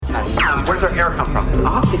Where's our air come from?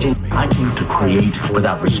 Oxygen. I came to create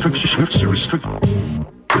without restriction. People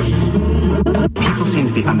seem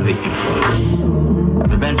to be under the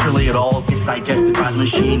influence. Eventually, it all gets digested by the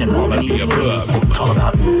machine, and all of the above. It's all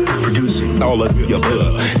about producing all of the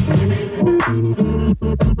above.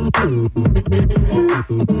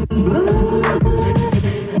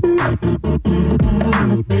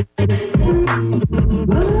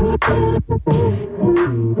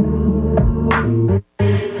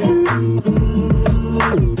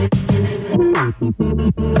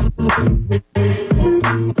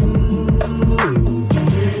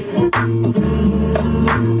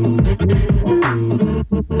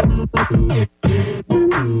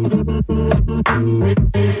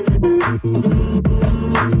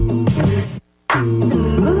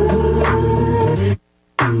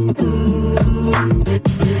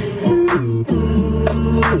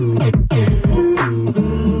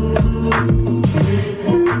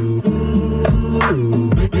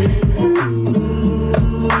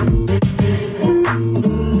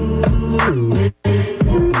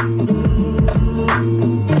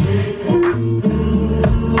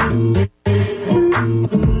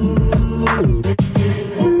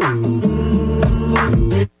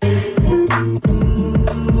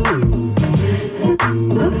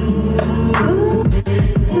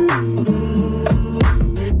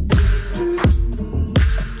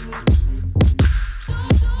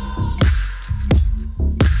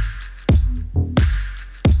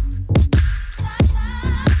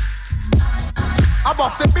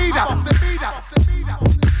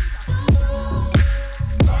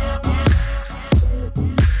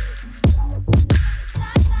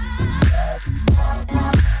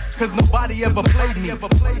 Cause nobody ever played me.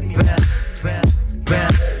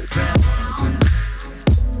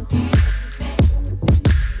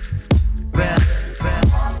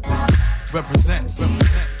 Represent.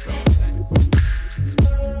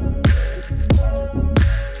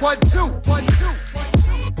 1, 2, 1, 2.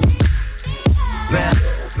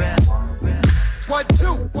 1,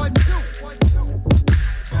 2, 1, 2.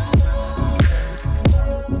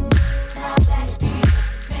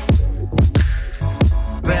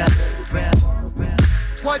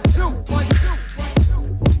 1, 2, 1, 2.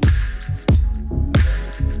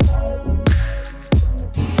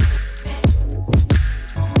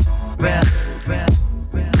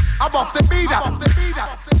 I'm off the beat up.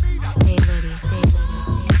 Stay ready, stay ready.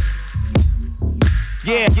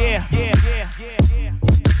 Yeah.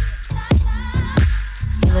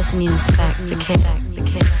 You're listening to Spec, the kid.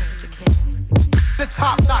 The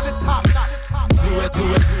top notch. Do it.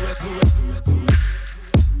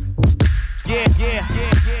 Yeah.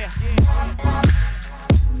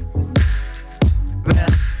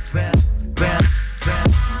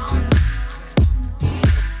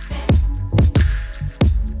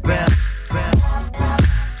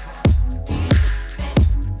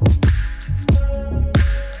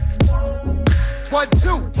 One,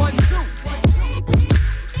 two.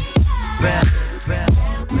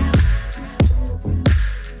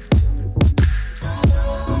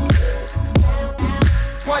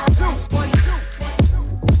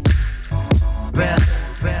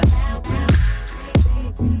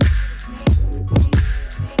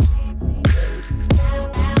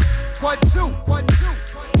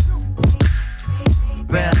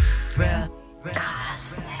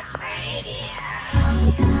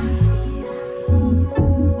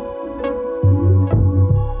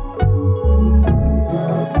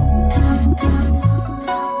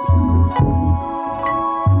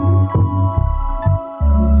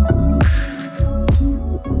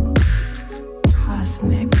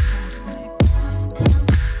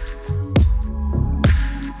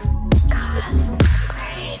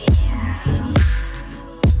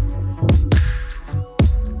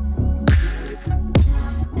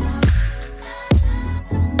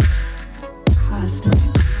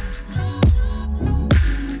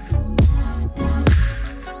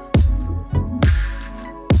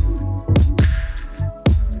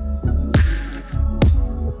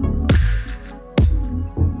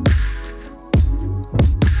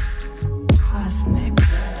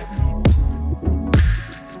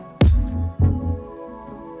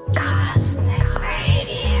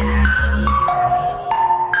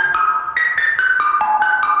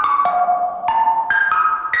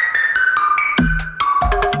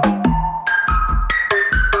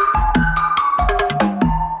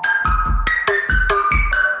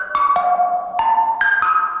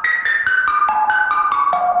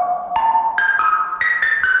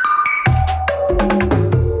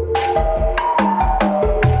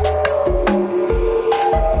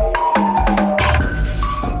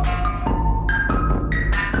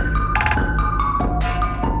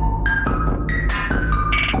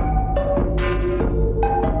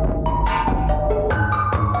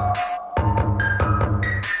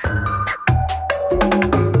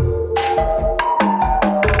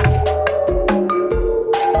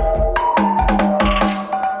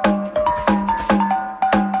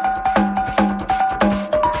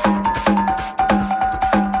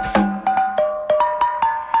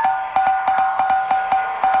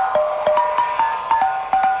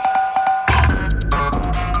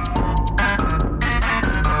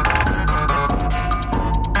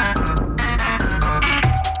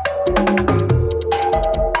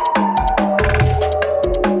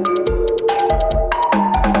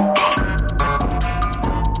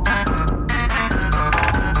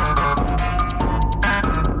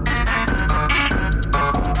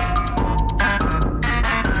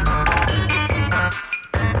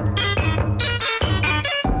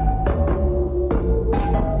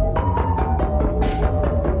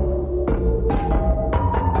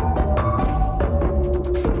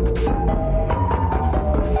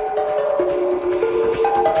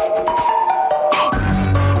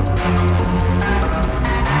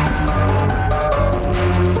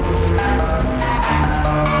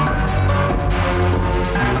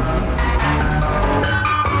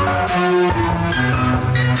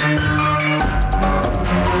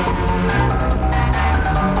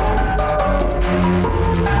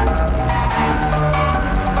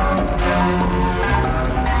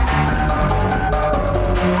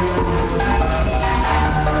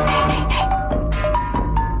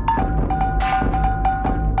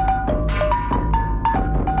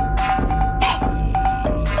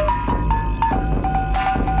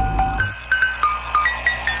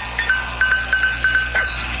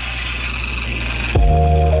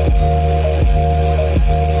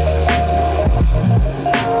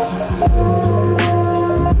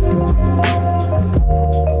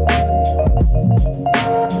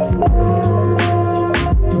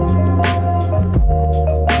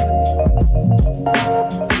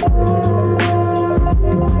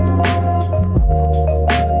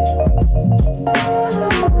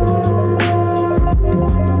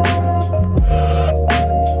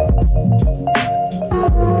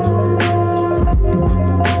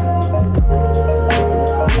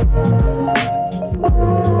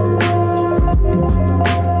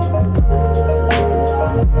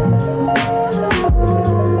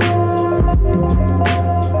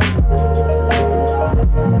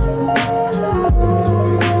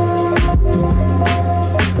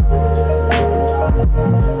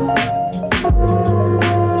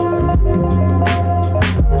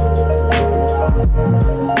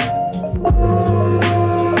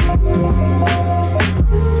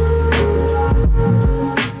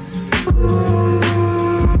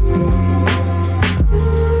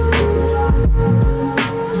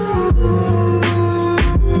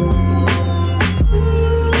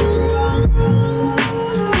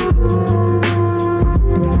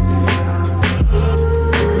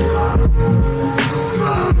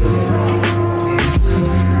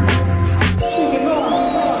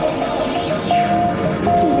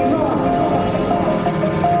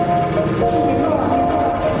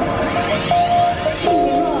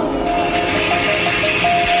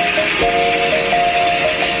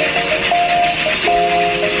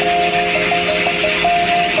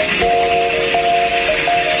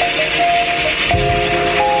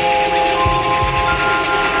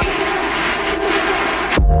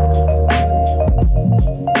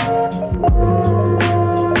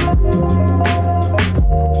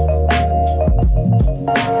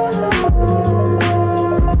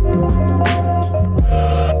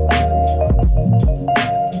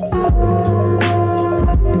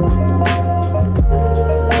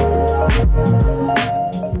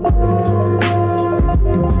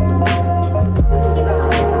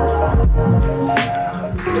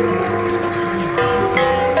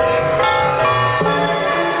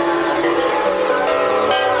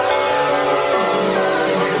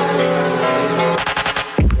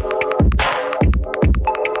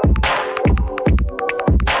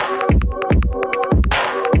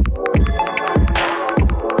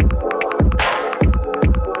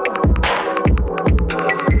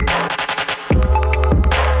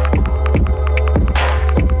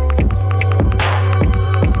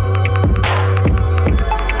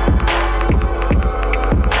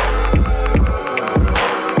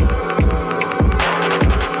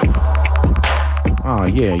 Oh,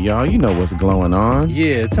 yeah, y'all. You know what's going on.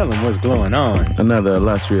 Yeah, tell them what's going on. Another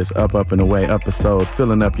illustrious Up and Away episode,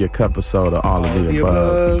 filling up your cup-episode of all of the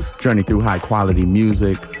above. Journey through high-quality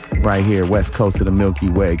music right here, west coast of the Milky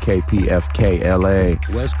Way, KPFK, LA.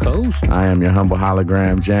 West Coast. I am your humble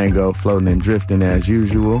hologram, Django, floating and drifting as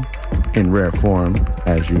usual, in rare form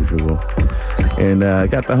as usual. And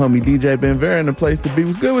got the homie DJ Ben Vera in the place to be.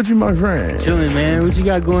 What's good with you, my friend? Chilling, man. What you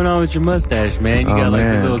got going on with your mustache, man? You got like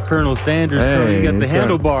the little Colonel Sanders curl. You got the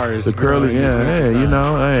handlebars. The curly, you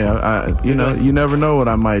know, you never know what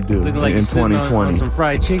I might do looking like in 2020. On some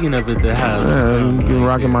fried chicken up at the house. You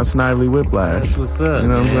rocking my Snively Whiplash. That's what's up. You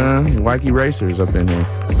know what I'm saying? Wacky racers up in here.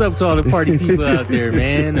 What's up to all the party people out there,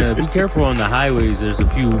 man? Be careful on the highways. There's a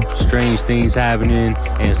few strange things happening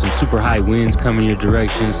and some super high winds coming your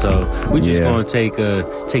direction. So we're just going to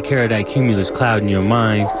take care of that cumulus cloud in your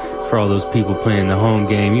mind. For all those people playing the home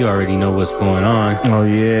game, you already know what's going on. Oh,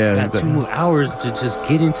 yeah. Got 2 more hours to just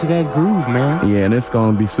get into that groove, man. Yeah, and it's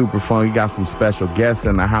going to be super fun. We got some special guests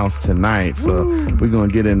in the house tonight, so we're going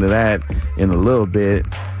to get into that in a little bit,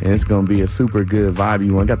 and it's going to be a super good vibe.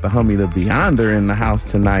 You got the homie The Beyonder in the house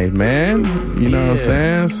tonight, man. You know what I'm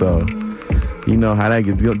saying? So, you know how that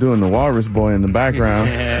gets doing the Walrus Boy in the background.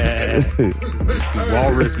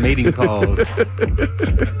 Walrus mating calls.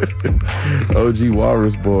 OG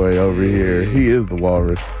Walrus Boy over here. He is the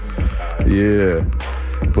walrus. Yeah.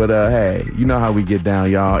 But hey, you know how we get down,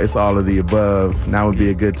 y'all. It's all of the above. Now would be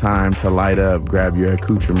a good time to light up, grab your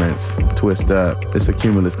accoutrements, twist up. It's a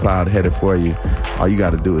cumulus cloud headed for you. All you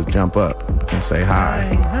got to do is jump up and say hi.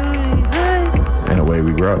 And away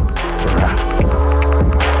we grow.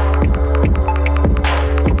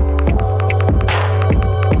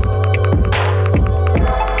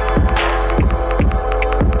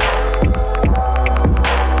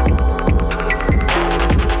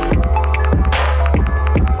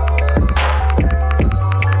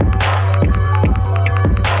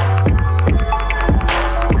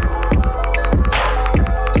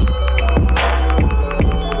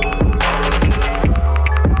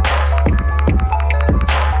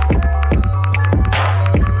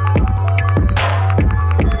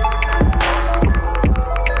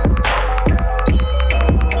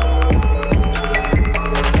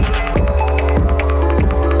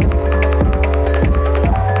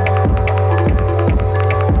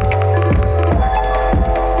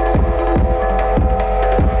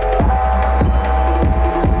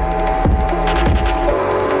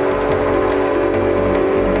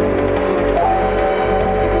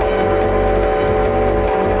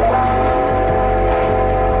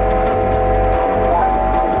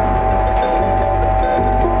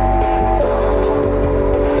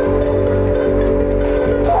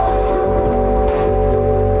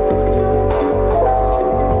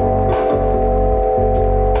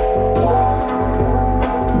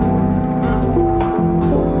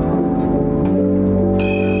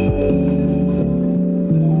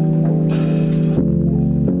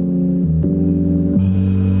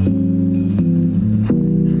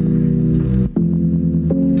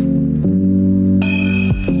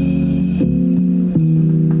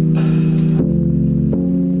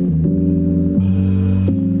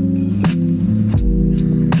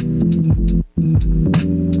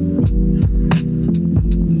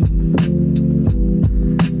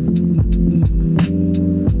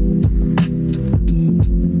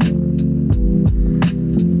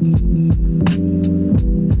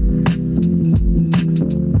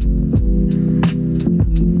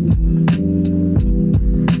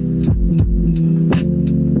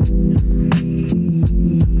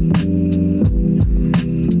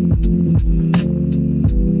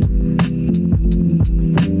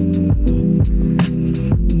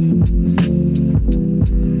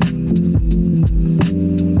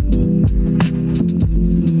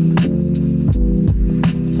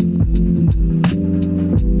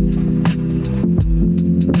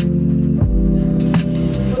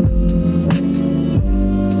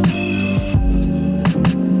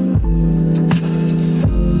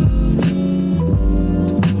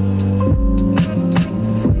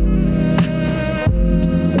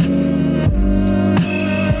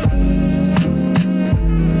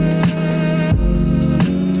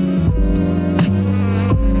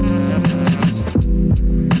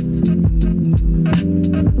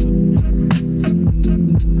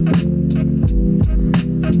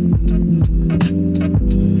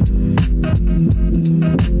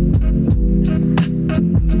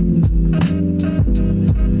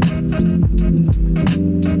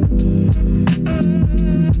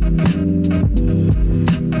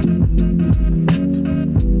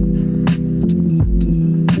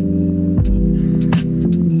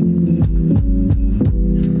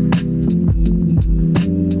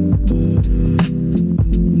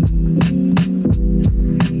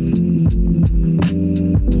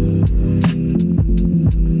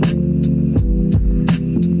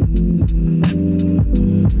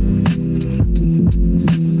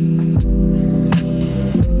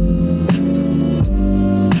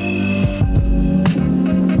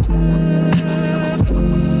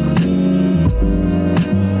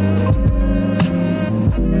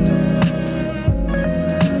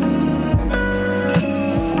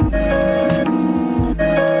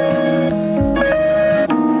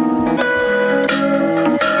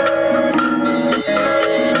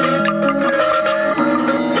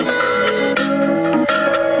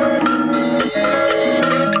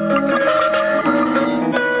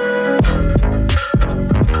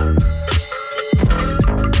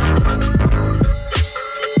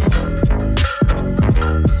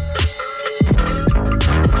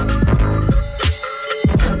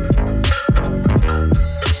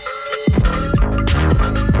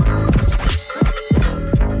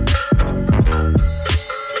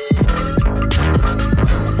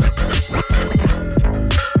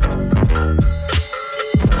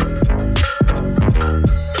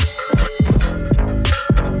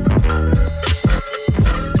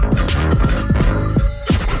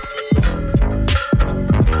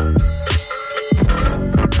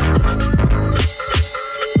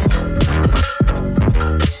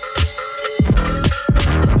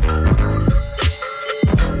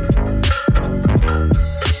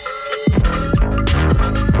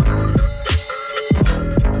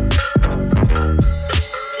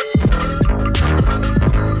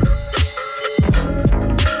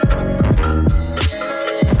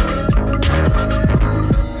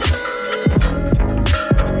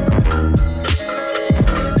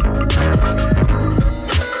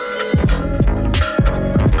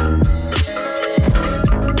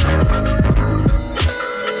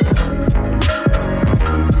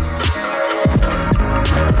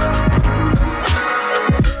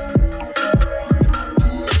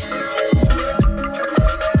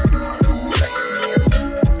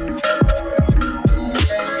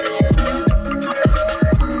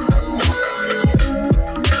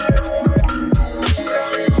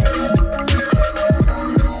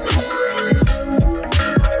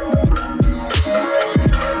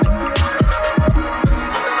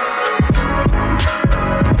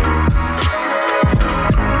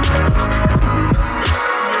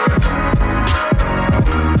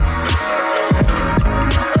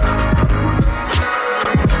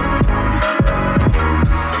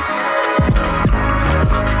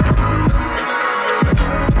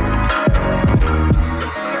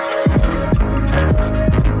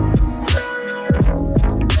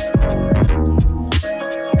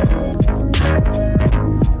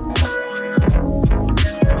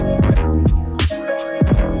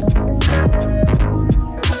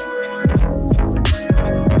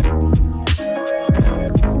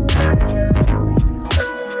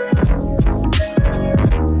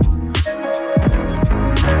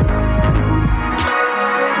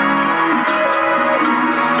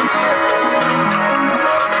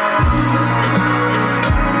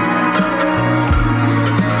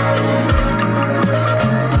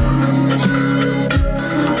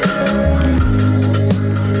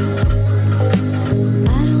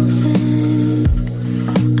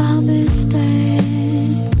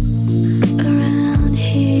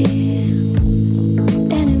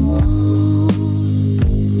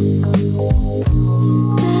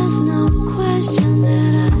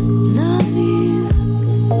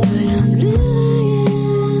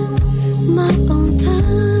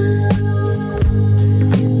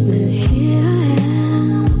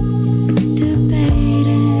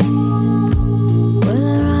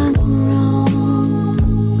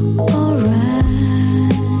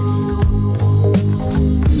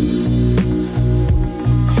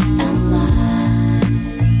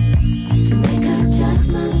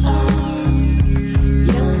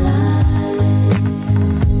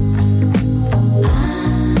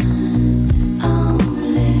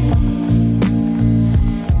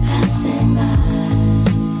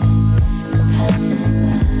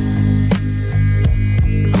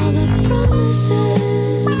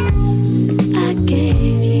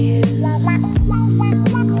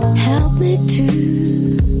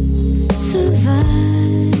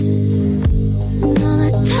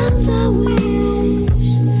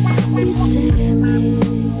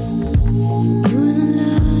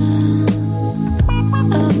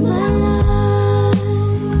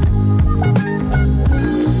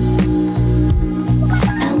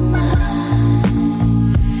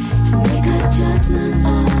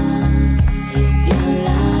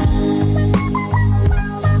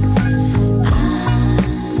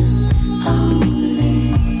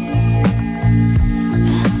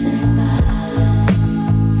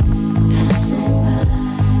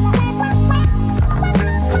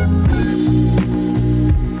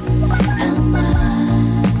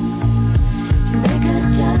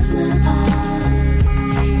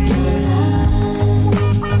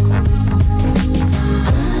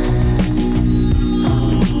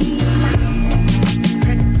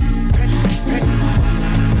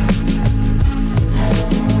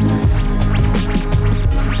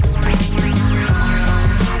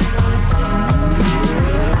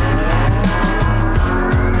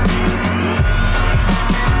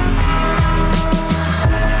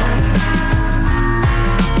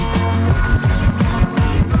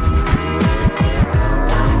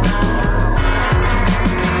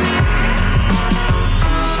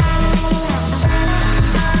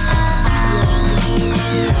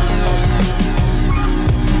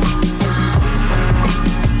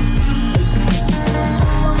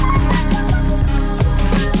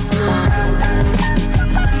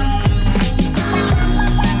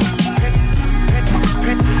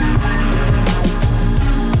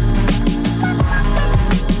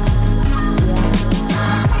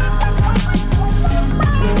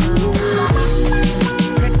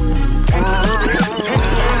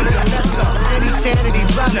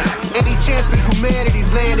 chance for humanity's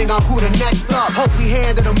landing on who the next up. Hope we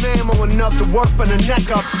handle them ammo enough to work from the neck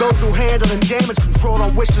up. Those who handling damage control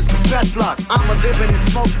don't wish us the best luck. I'm a living in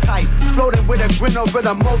smoke type, floating with a grin over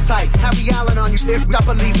the multi. Harry Allen on you, stiff, I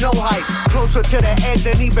believe no height. Closer to the edge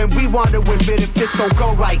than even we want to admit if this don't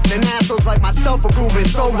go right. Then assholes like myself are proving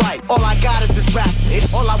so right. All I got is this rap,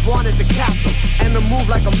 it's all I want is a capsule. And to move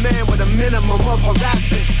like a man with a minimum of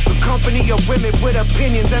harassment. A company of women with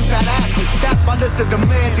opinions and fat asses. That's my list of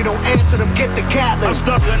demands, you don't answer them, get the cat list.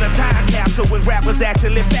 I'm stuck in a time capsule when rap was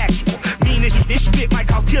actually factual. Meaning this shit might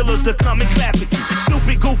cause killers to come and clap at you.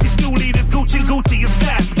 Stupid, goofy, stoolie, the Gucci is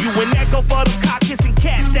slap you. And that go for them cock-kissing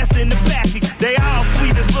cats that's in the back. They all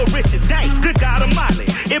sweet as Lil Richard, dang, good God Almighty.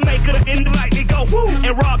 It make it in the light, they go woo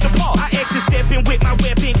and rob the park. I exit stepping with my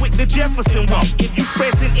weapon with the Jefferson walk. If you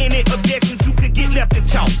expressing any objections, you could get left in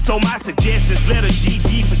chalk. So my suggestions, let a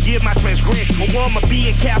GD forgive my transgression. A woman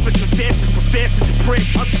being Catholic confessions, professing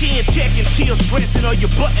depression. I'm chin checking, chill stressing on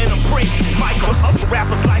your button, I'm pressing. Michael, other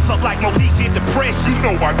rappers life up like Malik did depression. You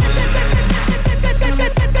know I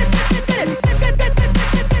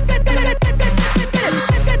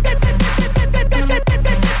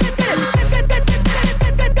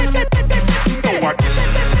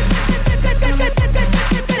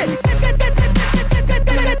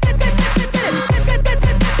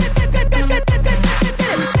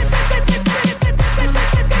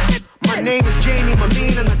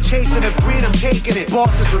chasing the green, I'm taking it.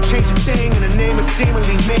 Bosses will change a thing in the name of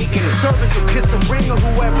seemingly making it. Servants will kiss the ring of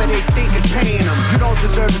whoever they think is paying them. You don't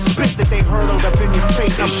deserve the spit that they hurled up in your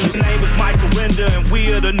face. His name is Michael Render and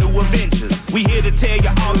we are the new Avengers. We here to tell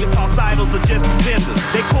you all your false idols are just pretenders.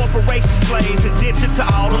 They corporation slaves and ditch it to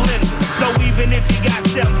all the lenders. So even if you got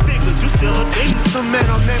 7 figures, you still a thing. Some men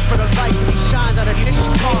are meant for the light to be shined out of this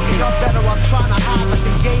shit talking. You're better off trying to hide like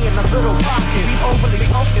the gay in a little pocket. We overly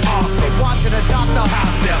often say watch it adopt our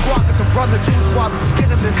house. Squawk at the brother juice while we skin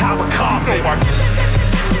him in our coffee.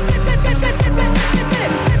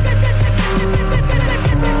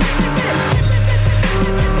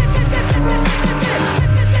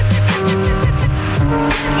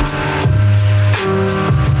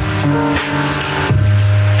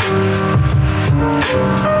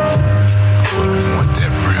 Want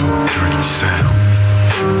that real dirty sound.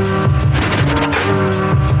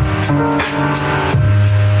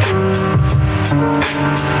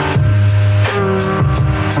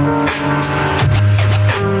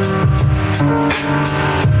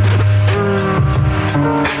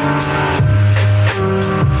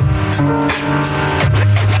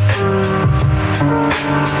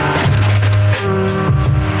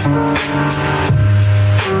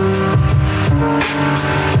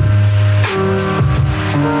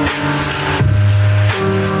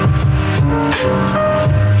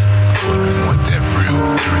 Want that real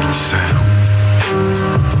dirty sound.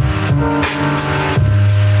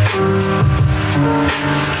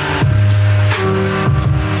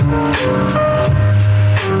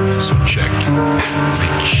 So check it,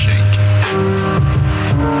 make you shake it.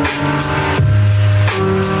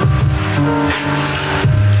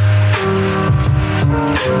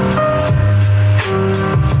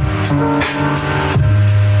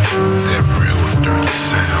 That real dirty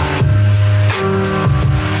sound.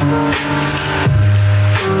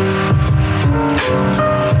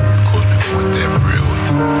 Couldn't want that real.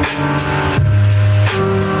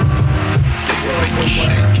 Make you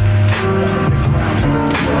shake it. The underground makes the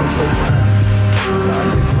world go round. The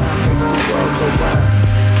underground makes the world go round.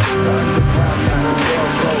 The underground makes the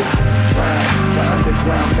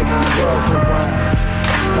world go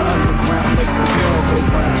round. The underground makes the world go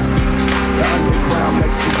round. The underground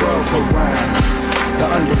makes the world go round. The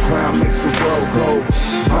underground makes the world go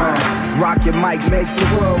round. Rockin' mics makes the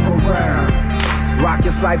world go round.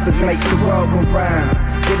 Rockin' ciphers makes the world go round.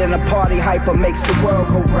 Getting a party hyper makes the world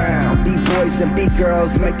go round. B-boys and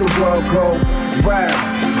B-girls make the world go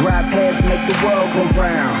round. Grab heads make the world go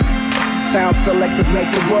round. Sound selectors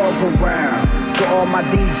make the world go round. So all my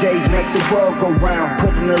DJs makes the world go round.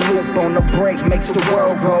 Putting a loop on the break makes the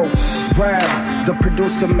world go round. The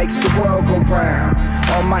producer makes the world go round.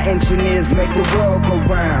 All my engineers make the world go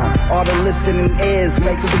round. All the listening ears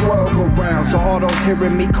makes the world go round. So all those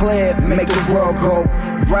hearing me clear make the world go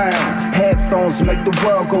round. Headphones make the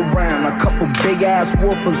world go round. A couple big ass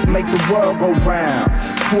woofers make the world go round.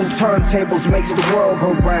 2 turntables makes the world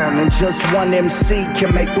go round. And just one MC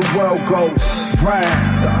can make the world go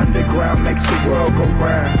round. The underground makes the world go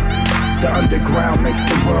round. The underground makes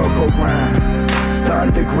the world go round. The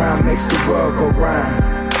underground makes the world go round.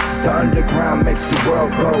 The underground makes the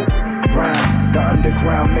world go round. The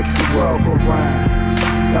underground makes the world go round.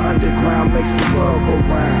 The underground makes the world go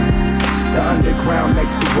round. The underground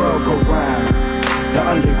makes the world go round. The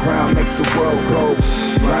underground makes the world go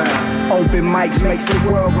round. Open mics makes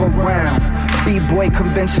the world go round. B-boy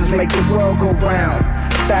conventions make the world go round.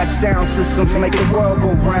 Fast sound systems make the world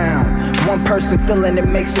go round. One person feeling it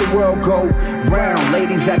makes the world go round.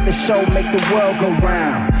 Ladies at the show make the world go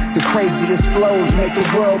round. The craziest flows make the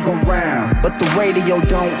world go round. But the radio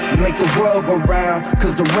don't make the world go round.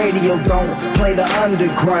 Cause the radio don't play the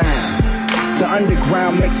underground. The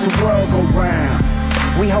underground makes the world go round.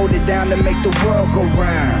 We hold it down to make the world go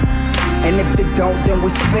round. And if it don't, then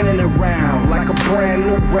we spin it around. Like a brand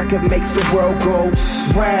new record makes the world go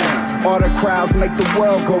round. All the crowds make the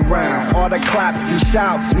world go round. All the claps and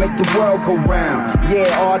shouts make the world go round.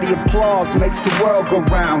 Yeah, all the applause makes the world go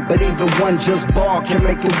round. But even one just bar can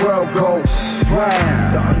make the world go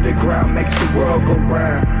round. The underground makes the world go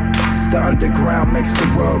round. The underground makes the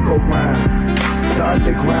world go round. The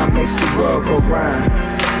underground makes the world go round.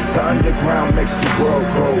 The underground makes the world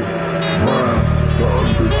go round. The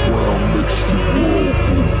underground makes the world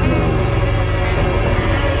go round.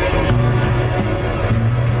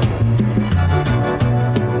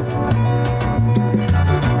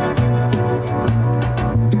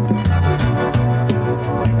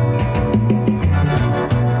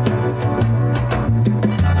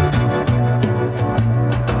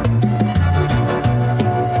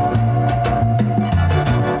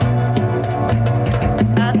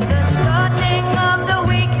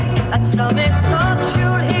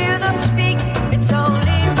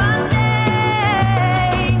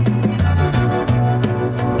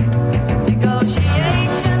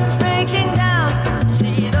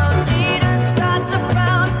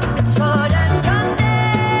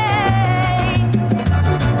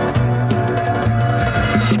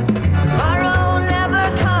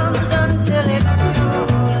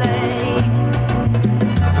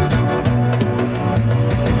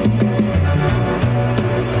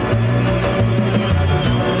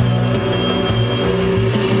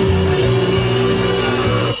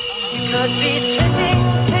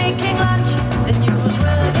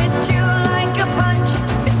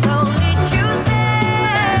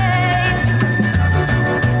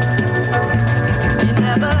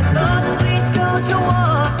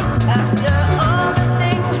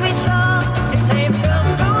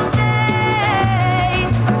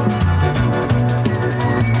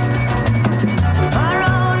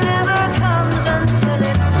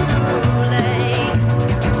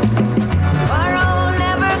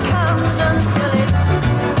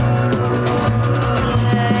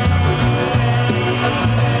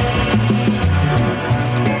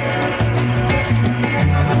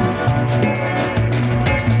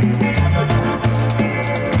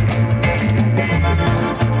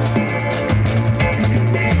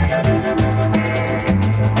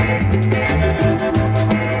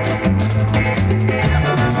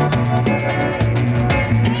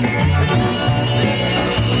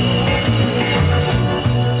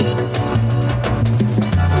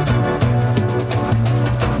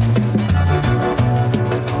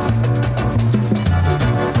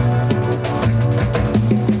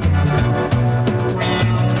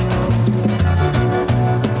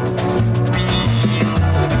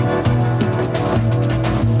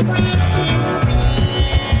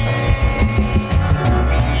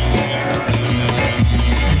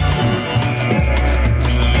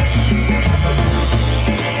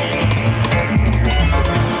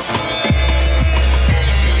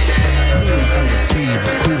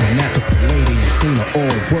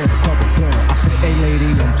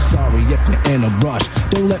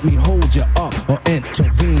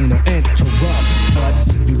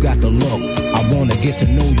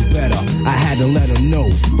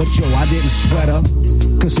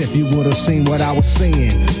 Seen what I was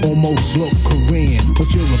saying, almost looked Korean,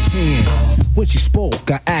 but European. When she spoke,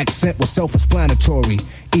 her accent was self-explanatory.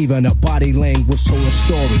 Even her body language told a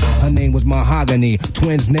story. Her name was Mahogany,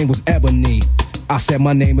 twins' name was Ebony. I said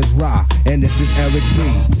my name is Ra, and this is Eric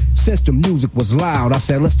B. Since the music was loud, I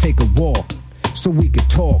said let's take a walk. So we could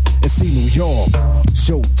talk and see New York.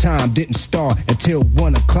 Showtime didn't start until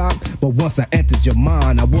 1 o'clock, but once I entered your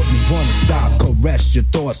mind, I wouldn't want to stop. Caress your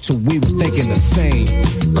thoughts till we was thinking the same.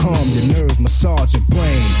 Calm your nerves, massage your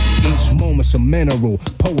brain. Each moment's a mineral,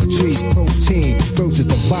 poetry, protein versus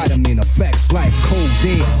the vitamin effects like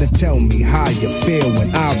codeine. Then tell me how you feel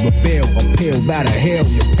when I reveal a pill that'll heal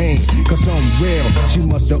your pain. Cause I'm real, she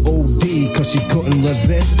must have OD'd cause she couldn't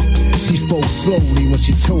resist. She spoke slowly when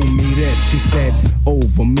she told me this. She said,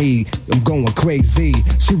 over me, I'm going crazy.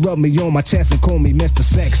 She rubbed me on my chest and called me Mr.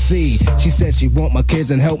 Sexy. She said she want my kids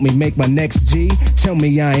and help me make my next G. Tell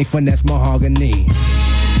me I ain't finesse mahogany.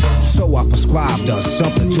 So I prescribed her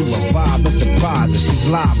something to revive the surprise.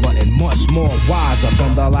 She's live, but and much more wiser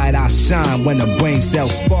from the light I shine when the brain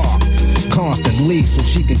cells spark constantly, so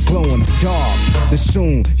she can glow in the dark. Then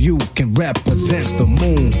soon you can represent the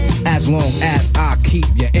moon, as long as I keep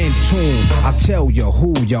you in tune. I'll tell you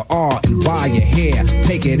who you are and why you're here.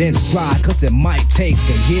 Take it in stride, cause it might take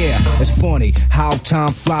a year. It's funny how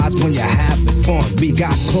time flies when you're having fun. We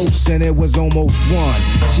got close and it was almost one.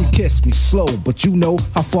 She kissed me slow, but you know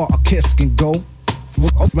how far a kiss can go.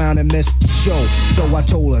 Around and missed the show, so I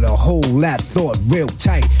told her to hold that thought real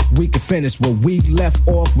tight. We could finish what we left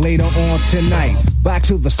off later on tonight. Back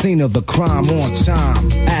to the scene of the crime on time,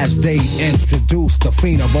 as they introduced the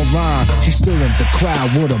fiend of a rhyme. She stood in the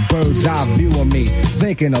crowd with a bird's eye view of me,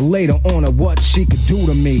 thinking of later on of what she could do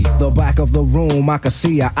to me. The back of the room, I could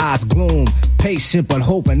see her eyes gloom, patient but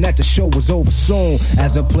hoping that the show was over soon.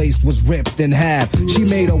 As the place was ripped in half, she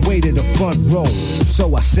made her way to the front row,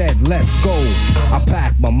 so I said let's go. I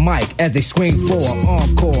packed my mic as they screamed for an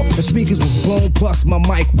encore. The speakers was blown, plus my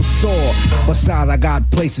mic was sore. Besides, I got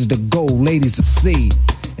places to go, ladies to see,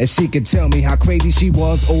 and she could tell me how crazy she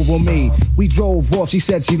was over me. We drove off, she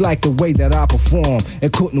said she liked the way that I performed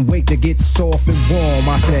and couldn't wait to get soft and warm.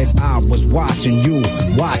 I said I was watching you,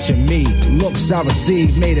 watching me. Looks I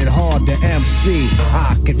received made it hard to MC.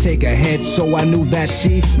 I could take a hit, so I knew that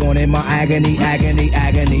she wanted my agony, agony,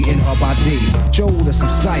 agony in her body. Showed her some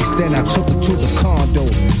sights, then I took her to the condo.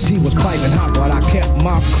 She was piping hot, but I kept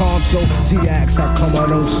my calm. So she asked how come I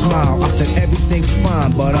don't smile. I said everything's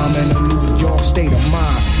fine, but I'm in a New York state of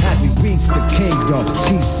mind. As we reached the kingdom,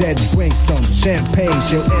 she said bring some champagne,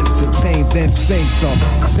 she'll entertain, then sing some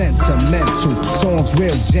sentimental songs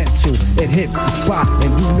real gentle. It hit the spot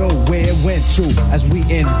and you know where it went to. As we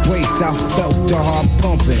embraced, I felt the heart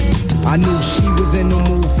pumping. I knew she was in the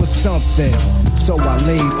mood for something, so I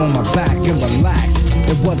laid on my back and relaxed.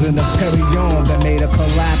 It wasn't a Perignon that made her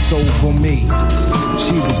collapse over me.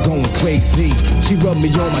 She was going crazy. She rubbed me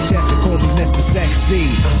on my chest and called me Mr. Sexy.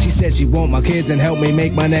 She said she want my kids and help me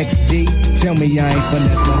make my next G. Tell me I ain't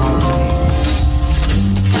finesse my harmony.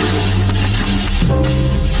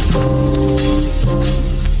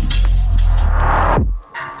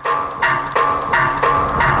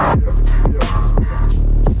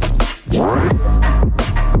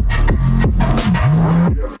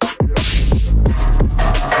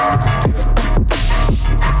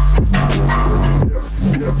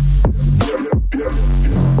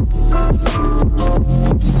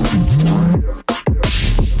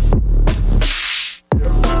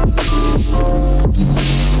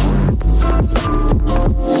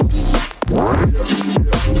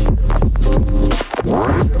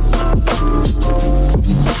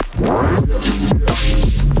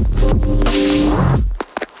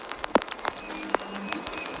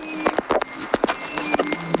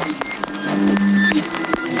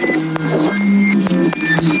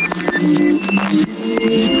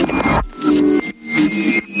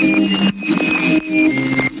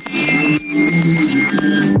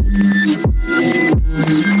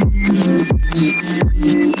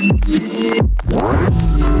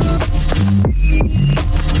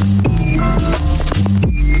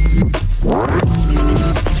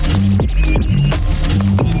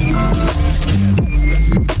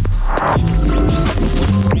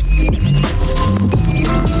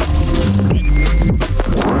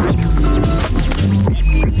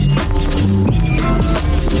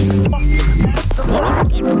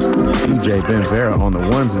 Ben Vera on the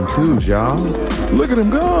ones and twos, y'all. Look at him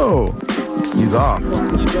go. He's off.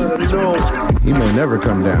 He may never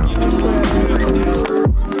come down.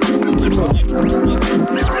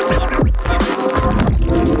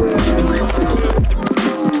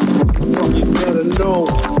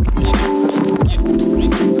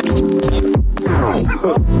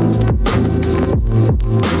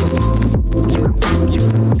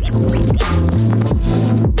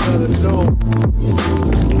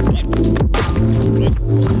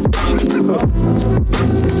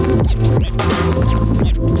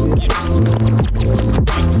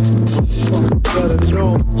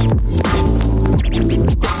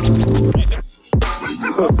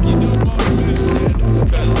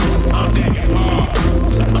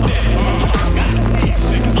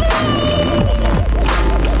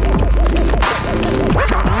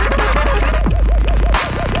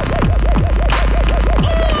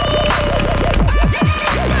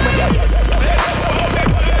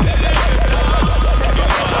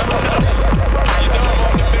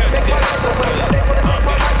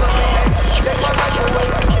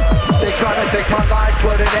 Take my life,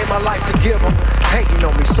 but it ain't my life to forgive them. Hating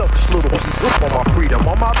on me, selfish little pussies, hook on my freedom.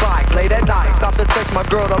 On my bike, late at night, stop to text my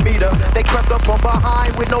girl to meet her. They crept up from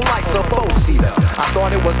behind with no lights or four-seater. I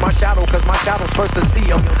thought it was my shadow, cause my shadow's first to see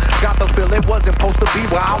him. Got the feel it wasn't supposed to be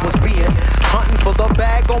where I was being. Hunting for the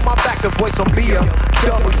bag on my back, the voice on BMW.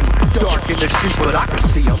 Dark in the streets, but I can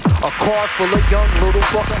see him. A car full of young little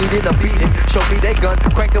fucks needing a beating. Show me they gun,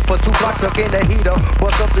 cranking for 2 blocks, stuck in the heater.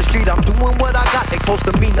 Bust up the street, I'm doing what I got, they close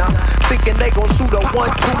to me now. Thinking they gon' shoot a 1,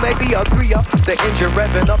 2, maybe a 3 up. The engine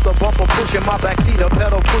revving up the bumper, pushing my backseat, a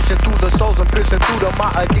pedal pushing through the soles and piercing through my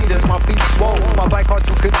Adidas. My feet swole, my bike hard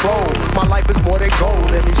to control. My life is more than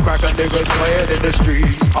gold, and these cracker niggas playing in the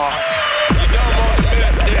streets.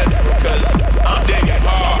 I'm digging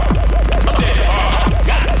hard. I'm digging hard.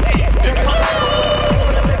 Take my life away.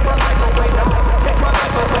 Take my life away. Take my life away. They wanna take my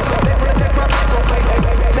life away.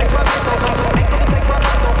 Take my life away. They gonna take my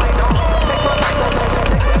life away. No. Take my life away. They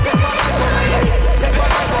gonna take my life away. Take my life away. They gonna take my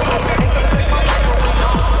life away. No.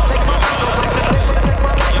 Take my life away. They wanna take my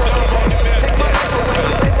life away. Take my life away. They wanna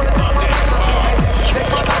take my life away. Take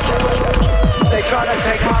my life away. They try to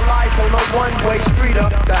take my life on a one-way street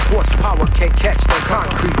up. That horsepower can't catch the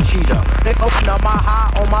concrete cheetah. They open up my high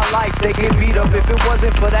on my life, they get beat up. If it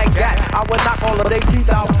wasn't for that gat, I would knock all of their teeth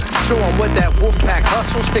out. Show them what that wolf pack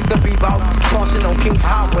hustle, stick the beef out. Crossing on King's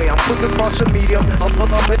Highway, I'm quick across the medium. Up for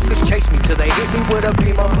the bitches chase me till they hit me with a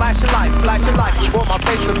beamer. Flashing lights, before my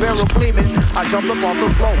face the barrel gleaming. I jumped up off the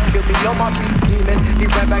floor, killed me on my feet, demon. He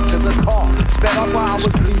ran back to the car, sped up while I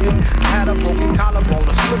was bleeding. Had a broken collarbone,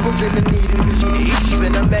 a split was in the needle. She's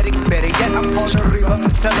been a medic, better yet I'm calling the river.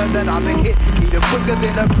 Tell her that I've been hit, need her quicker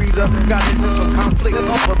than a breather. Got into some conflict,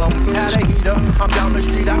 off of them, had a heater. I'm down the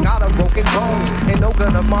street, I got a broken bone, and no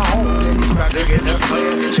gun of my own. And these crackers get their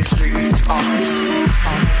players in the streets.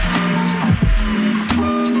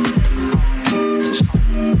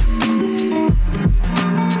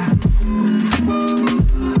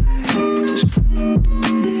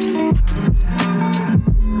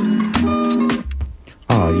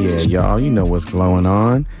 Oh yeah, y'all, you know what's going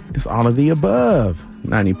on. It's all of the above.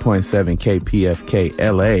 90.7 KPFK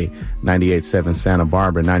LA, 98.7 Santa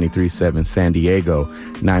Barbara, 93.7 San Diego,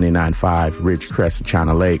 99.5 Ridgecrest,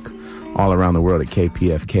 China Lake, all around the world at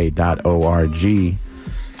kpfk.org.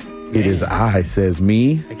 It is I, says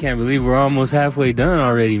me. I can't believe we're almost halfway done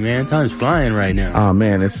already, man. Time's flying right now. Oh,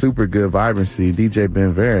 man, it's super good vibrancy. DJ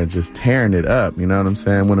Ben Vera just tearing it up, you know what I'm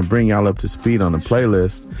saying? Want to bring y'all up to speed on the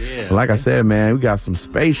playlist. Yeah, like I said, man, we got some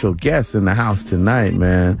spatial guests in the house tonight,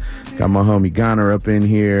 man. Got my homie Goner up in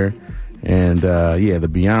here. And, yeah, the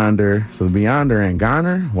Beyonder. So the Beyonder and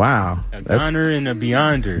Goner? Wow. A Goner and a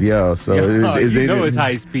Beyonder. Yo, so it's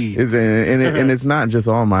high speed. And it's not just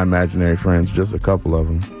all my imaginary friends, just a couple of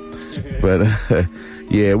them. But,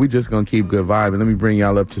 yeah, we just going to keep good vibing. Let me bring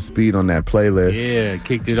y'all up to speed on that playlist. Yeah,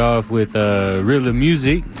 kicked it off with Rilla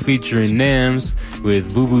Music featuring Nams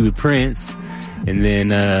with Boo Boo the Prince. And then,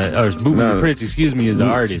 Boo Boo the Prince, excuse me, is the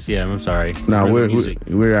artist. Yeah, I'm sorry. No,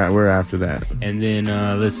 we're after that. And then,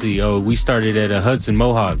 let's see. Oh, we started at Hudson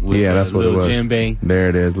Mohawk with that's what Lil it was. Djembe. There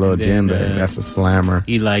it is, Lil Djembe. That's a slammer.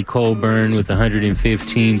 Eli Colburn with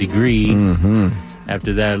 115 Degrees. Mm-hmm.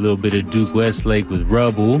 After that, a little bit of Duke Westlake with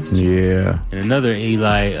Rubble. Yeah. And another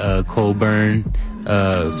Eli Colburn,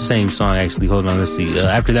 same song actually. Hold on, let's see.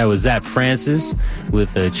 After that was Zap Francis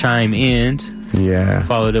with Chime End. Yeah.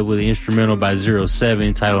 Followed up with an instrumental by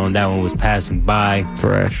 07. Title on that one was Passing By.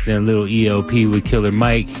 Fresh. Then a little ELP with Killer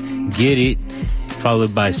Mike, Get It.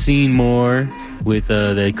 Followed by Seymour with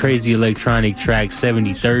the crazy electronic track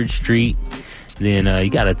 73rd Street. Then you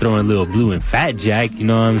got to throw in Lil Blue and Fat Jack, you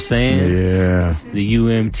know what I'm saying? Yeah. The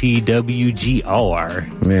UMTWGR.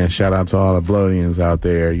 Man, shout out to all the Bloodians out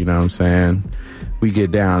there, you know what I'm saying? We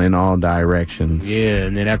get down in all directions. Yeah,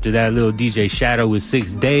 and then after that, little DJ Shadow with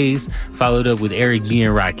 6 Days, followed up with Eric B.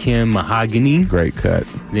 and Rakim, Mahogany. Great cut.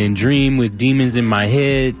 Then Dream with Demons in My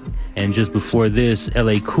Head. And just before this,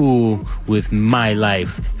 LA Cool with My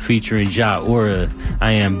Life featuring Ja Aura.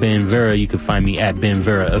 I am Ben Vera. You can find me at Ben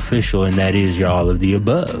Vera Official, and that is your all of the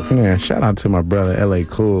above. Yeah, shout out to my brother LA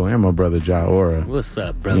Cool and my brother Ja Aura. What's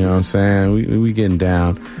up, brother? You know what I'm saying? We getting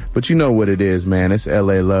down. But you know what it is, man. It's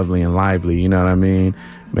LA lovely and lively, you know what I mean?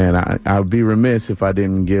 Man, I'd be remiss if I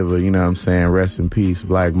didn't give a, you know what I'm saying, rest in peace,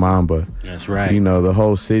 Black Mamba. That's right. You know, the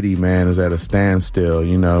whole city, man, is at a standstill,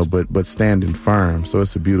 you know, but standing firm. So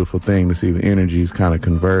it's a beautiful thing to see the energies kind of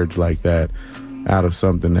converge like that out of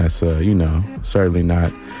something that's, you know, certainly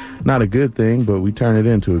not a good thing, but we turn it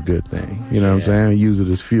into a good thing. You know what I'm saying? Use it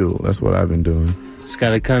as fuel. That's what I've been doing. Just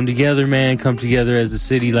gotta come together, man. Come together as a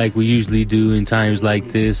city like we usually do in times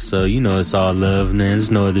like this. So, you know, it's all love, man. There's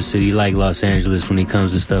no other city like Los Angeles when it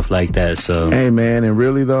comes to stuff like that. So, hey, man, and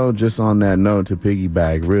really though, just on that note to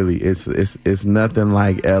piggyback, really, it's nothing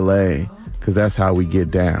like L.A. because that's how we get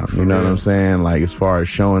down. You know what I'm saying? Like, as far as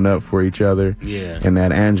showing up for each other, and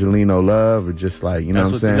that Angelino love, or just like, you know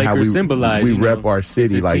what I'm saying? How we rep our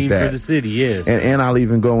city it's a like team that. For the city, yes. And I'll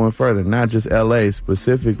even go one further, not just LA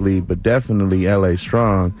specifically, but definitely LA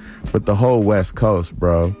strong, but the whole West Coast,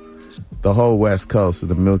 bro. The whole West Coast of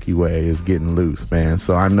the Milky Way is getting loose, man.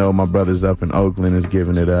 So I know my brothers up in Oakland is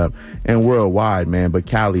giving it up, and worldwide, man. But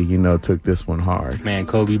Cali, you know, took this one hard. Man,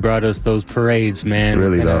 Kobe brought us those parades, man.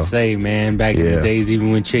 Really, what can though? I say, man? Back in the days,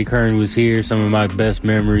 even when Chick Hearn was here, some of my best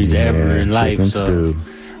memories ever in life. Chicken So stew.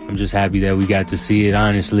 I'm just happy that we got to see it,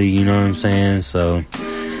 honestly. You know what I'm saying? So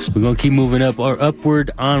we're going to keep moving up, or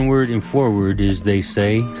upward, onward, and forward, as they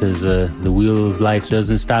say, because the wheel of life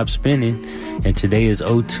doesn't stop spinning. And today is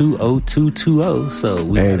 020220, so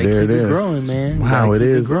we got to keep it growing, man. Wow, it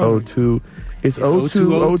is 02. It's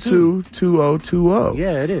 02022020.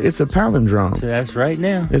 Yeah, it is. It's a palindrome. So that's right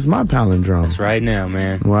now. It's my palindrome. That's right now,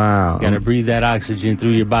 man. Wow. Got to breathe that oxygen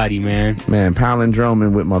through your body, man. Man,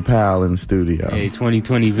 palindroming with my pal in the studio. Hey,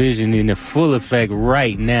 2020 vision in the full effect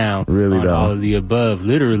right now. Really, on though. all of the above,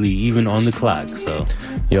 literally, even on the clock. So,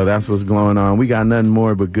 yo, that's what's going on. We got nothing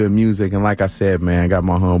more but good music. And like I said, man, I got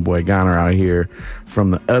my homeboy Ghana out here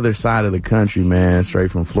from the other side of the country, man,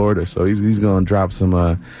 straight from Florida. So he's going to drop some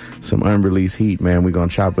unreleased heat, man. We're going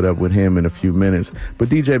to chop it up with him in a few minutes. But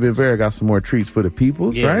DJ Benvera got some more treats for the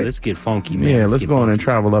peoples, yeah, right? let's get funky, man. Yeah, let's go on and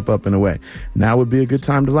travel up and away. Now would be a good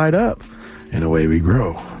time to light up. And away we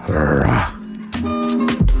grow. Rah.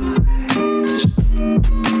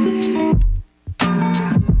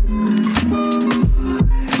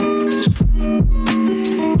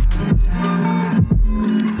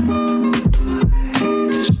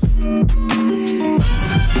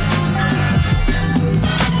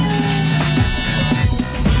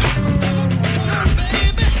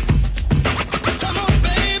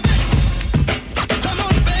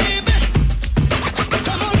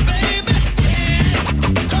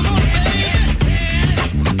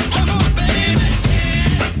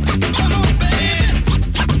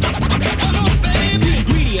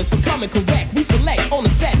 Correct, we select on the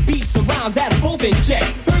set beats and rhymes that are both in check.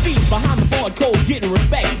 Her beats behind the board code, getting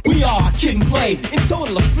respect. We are Kid and Play in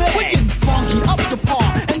total effect. We're getting funky up to par,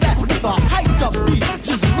 and that's with a hyped up beat.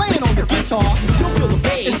 Just laying on the guitar, you'll feel the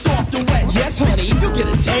bass. It's soft and wet, yes, honey. You'll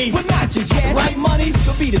get a taste, but not just yet. Right, money?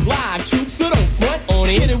 The beat is live, troops, so don't front on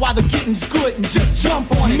it. Get it while the getting's good and just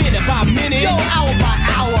jump on it. Minute by minute, yo, hour by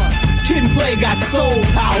hour. Kid and Play got soul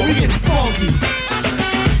power. We getting funky.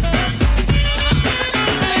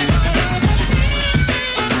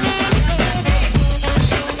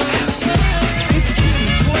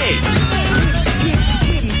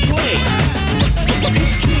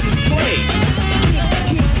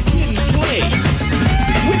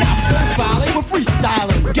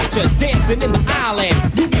 Freestyling, got you dancing in the island.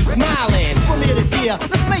 You be smiling from ear to ear.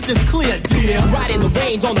 Let's make this clear, dear. Right in the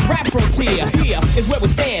range on the rap frontier. Here is where we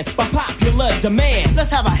stand by popular demand. Let's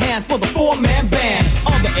have a hand for the four-man band.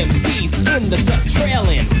 All the MCs in the dust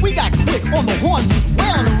trailing. We got quick on the horns just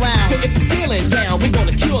wailing around. So if you're feeling down, we're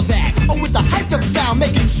gonna cure that. Oh, with the hyped up sound,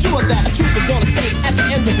 making sure that a troop is gonna say at the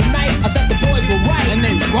end of the night that the boys were right and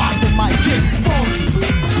they rock the mic, get funky.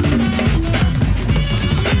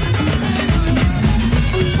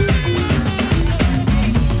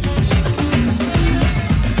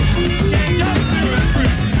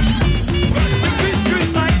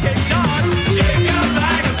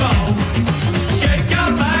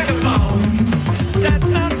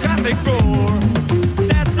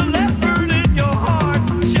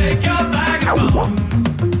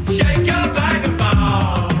 Shake your bag of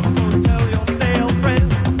bones.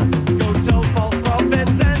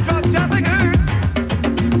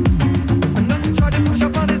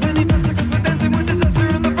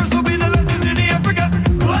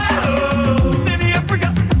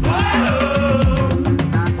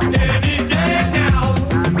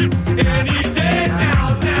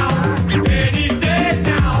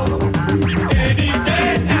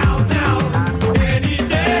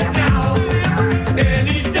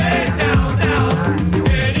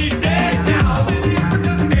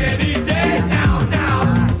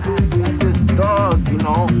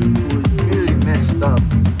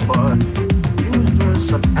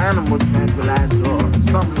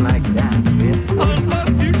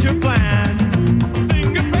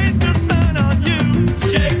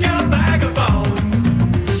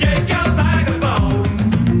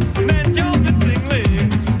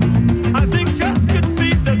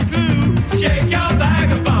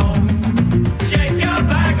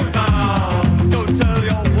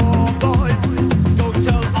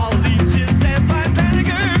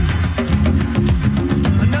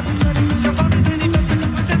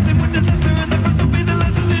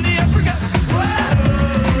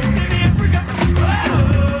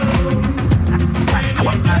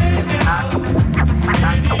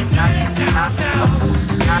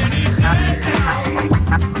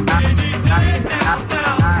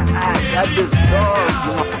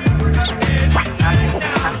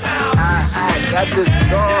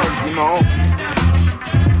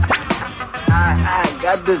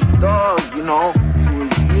 got this dog, you know, who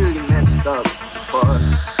was really messed up, but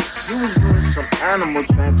he was doing some animal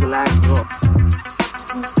tranquilizer.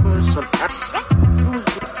 He was doing some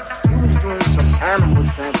animal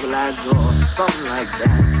tranquilizer or something like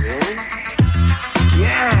that, yeah?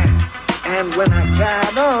 Yeah, and when I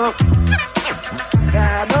got up,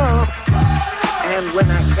 and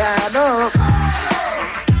when I got up,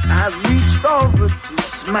 I reached over to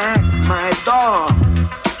smack my dog.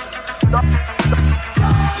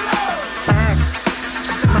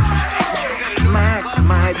 Smack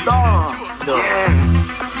my dog. Yeah,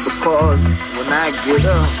 because when I get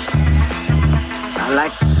up, I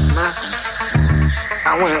like to smack him. I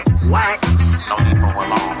went whack.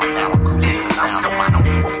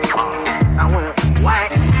 I went whack.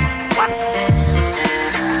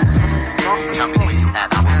 Tell me where you at,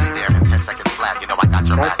 I will be there in 10 seconds flat. You know I got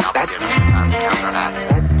your back, I'll be there in time to counter that.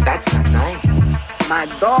 That's not nice. My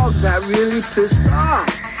dog got really pissed off.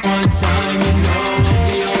 One time you know it'll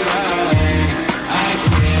be alright. I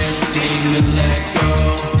can't seem to let go.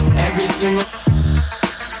 Every single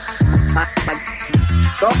my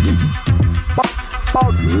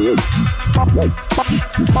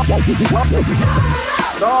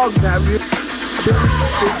dog got really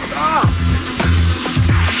pissed off.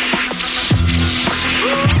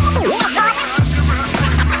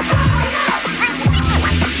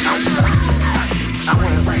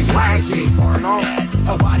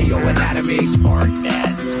 A audio anatomy, spark that.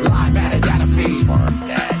 Live anatomy, spark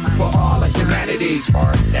that. For all of humanity,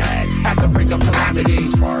 spark that. At the brink of calamity,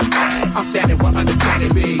 spark that. I'm standing with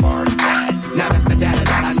understanding me, spark that. Now that's the data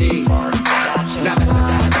that I need, spark that. Now that's the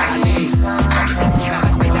data that I need. Now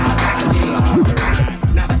that's the data that I need.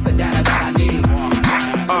 Now that's the data that I need.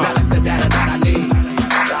 Now that's the data that I need.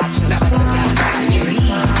 Now that's the data that I need.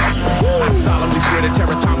 I solemnly swear to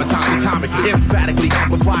terror atomically, emphatically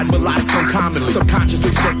amplified melodics uncommonly,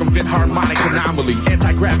 subconsciously circumvent harmonic anomaly,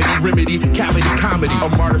 anti-gravity remedy, cavity comedy, a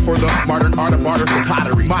martyr for the modern art of barter for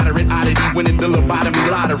pottery, moderate oddity, winning the lobotomy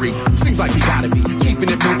lottery. Seems like you gotta be keeping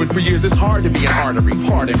it moving for years. It's hard to be an artery.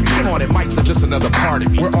 Pardon me, come on, it mics are just another part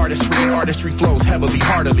of me. Where artistry flows heavily,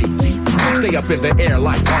 heartily. Stay up in the air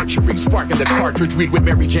like archery, sparking the cartridge weed with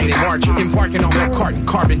Mary Jane and Margie, embarking on that carton,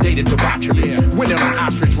 carbon dated debauchery. Winning on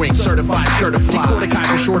ostrich wings, certified, sure to fly. Decorticized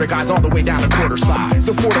for shorter guys all the way down to quarter size.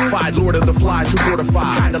 The fortified lord of the flies who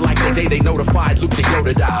fortified, kinda like the day they notified Luke that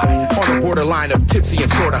Yoda died. On the borderline of tipsy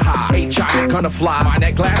and sorta high. Ain't China gonna fly, mind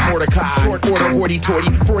that glass Mordecai. Short order,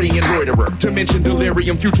 hoity-toity, Freudian loiterer. Dimension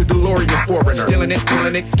delirium, future DeLorean foreigner. Stealing it,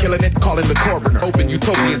 killing it, killing it, calling the coroner. Open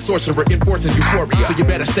utopian sorcerer, enforcing euphoria. So you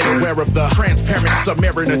better stay aware of the transparent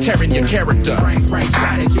submariner tearing your character. Brain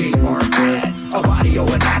strategy, smart man. Of audio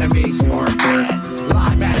anatomy, smart man.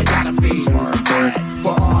 Live anatomy, smart man.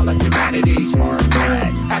 For all of humanity, smart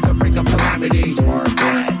man. At the brink of calamity, smart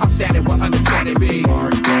man. I'm standing with understanding me,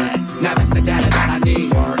 smart man. Now that's the data that I need,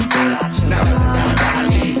 smart man. Now that's the data that I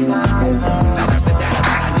need. Now that's the data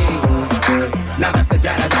that I need. Now that's the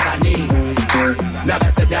data that I need. Now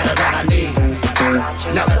that's the data that I need.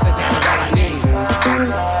 Now that's the data that I need.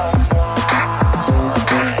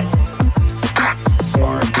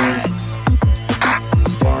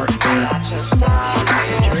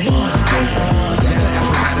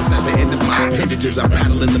 Appendages are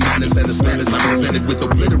battling the madness and the status I'm presented with,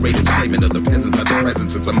 obliterated enslavement of the peasants at the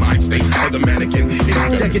presence of the mind state of the mannequin.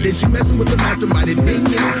 In decadence, you messing with the masterminded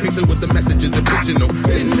minion, mixing with the messages, the fictional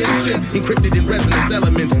dimension, encrypted in resonance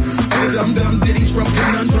elements of the dumb ditties from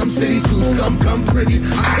conundrum cities who some come pretty.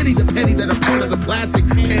 I pity the petty that are part of the plastic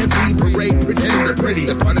pansy parade, pretending they're pretty.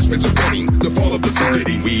 The punishments are fitting, the fall of the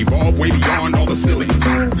city. We evolve way beyond all the sillies.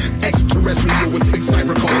 Extraterrestrial with 6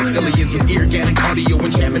 cipher callers, aliens with earganic audio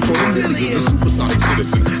enchantment for the millions. A supersonic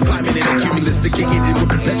citizen, climbing in a cumulus to kick it in with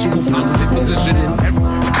perpetual positive positioning.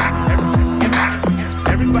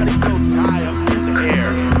 Everybody floats high up in the air.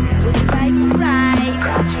 Right to right.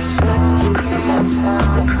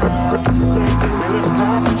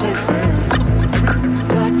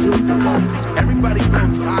 Everybody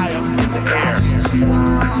floats high up in the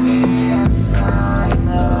air.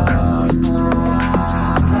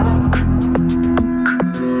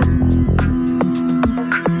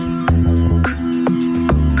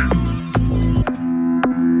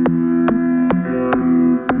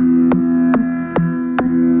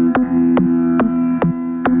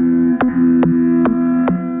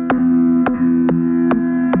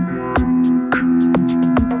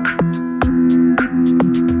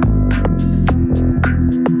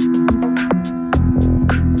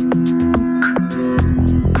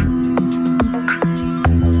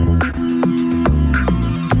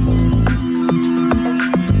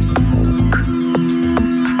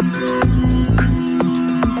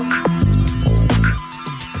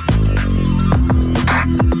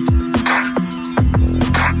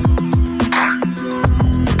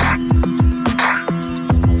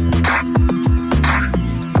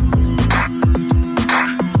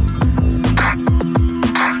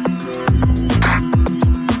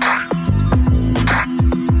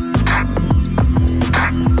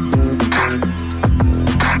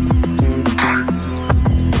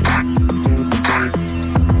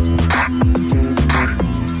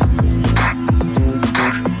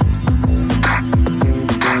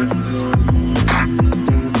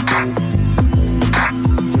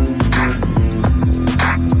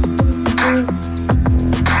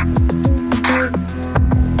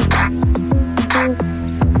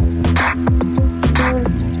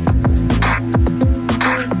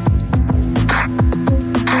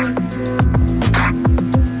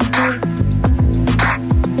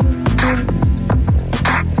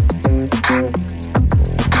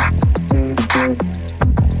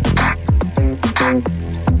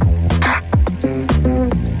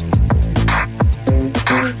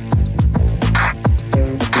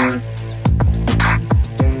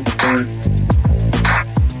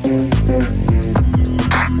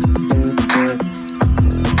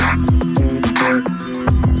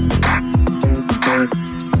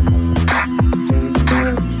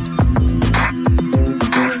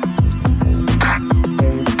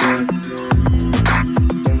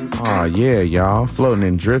 Oh, yeah, y'all. Floating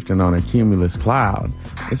and drifting on a cumulus cloud.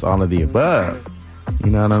 It's all of the above. You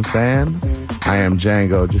know what I'm saying? I am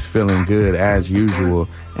Django, just feeling good as usual.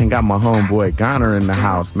 And got my homeboy Goner in the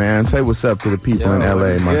house, man. Say what's up to the people in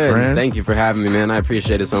LA, my friend. Thank you for having me, man. I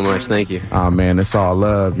appreciate it so much. Thank you. Oh, man, it's all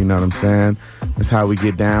love. You know what I'm saying? That's how we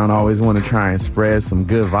get down. Always want to try and spread some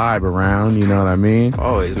good vibe around. You know what I mean?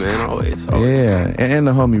 Always, man. Always. Yeah. And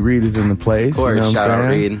the homie Reed is in the place. Of course. You know Shout out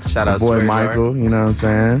Reed. Shout out boy Michael. You know what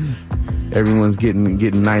I'm saying? Everyone's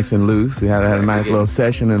getting nice and loose. We had a nice little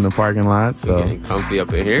session in the parking lot. So getting comfy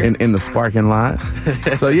up in here. In the sparking lot.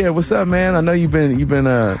 So yeah, what's up, man? I know you've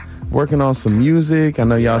been working on some music. I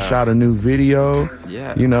know y'all shot a new video.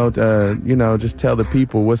 Yeah. You know, just tell the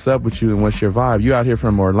people what's up with you and what's your vibe. You out here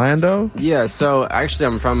from Orlando? Yeah, so actually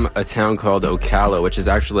I'm from a town called Ocala, which is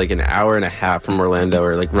actually like an hour and a half from Orlando,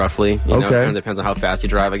 or like roughly. You know, it kind of depends on how fast you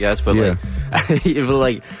drive, I guess. But roughly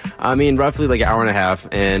like an hour and a half.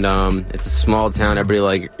 And it's a small town.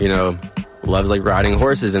 Everybody loves like riding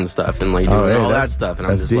horses and stuff and like doing all that stuff. And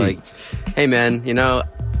I'm just like, hey man,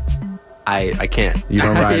 I can't. You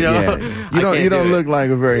don't ride. You don't look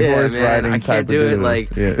like a very horse riding type of dude. I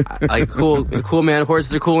can't do it. Like cool man.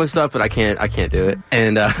 Horses are cool and stuff, but I can't do it.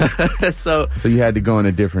 And so you had to go in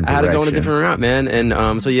a different direction. I had to go in a different route, man. And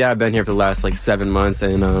I've been here for the last like 7 months,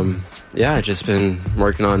 and I've just been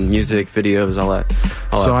working on music, videos, all that.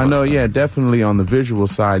 So I know, definitely on the visual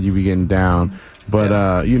side, you be getting down.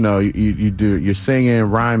 But you're singing,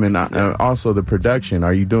 rhyming, also the production.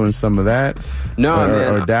 Are you doing some of that? No,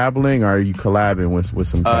 man. Or dabbling? Or are you collabing with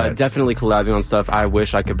some cats? Definitely collabing on stuff. I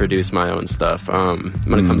wish I could produce my own stuff.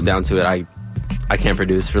 When it comes down to it, I can't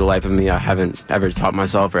produce for the life of me. I haven't ever taught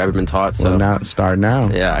myself or ever been taught. So start now.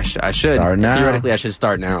 Yeah, I should. Start now. Theoretically, I should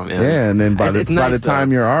start now, man. Yeah, and then by the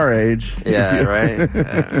time you're our age. Yeah, right.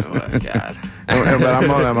 Oh, God. But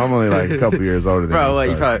I'm only like a couple years older than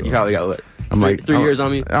you. You probably got what? I'm three years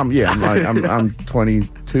on me? I'm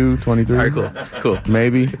 22, 23. All right, cool.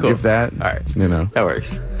 Maybe, cool. If that. All right. That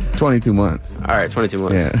works. 22 months. All right, 22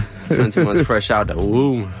 months. Yeah. 22 months fresh out the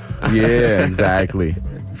womb. Yeah, exactly.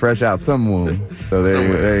 Fresh out some womb. So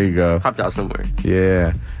there you go. Popped out somewhere.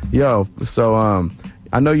 Yeah. Yo, so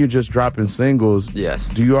I know you're just dropping singles. Yes.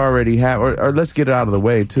 Do you already have, or let's get it out of the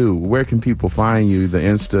way too. Where can people find you, the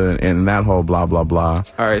Insta and that whole blah, blah, blah?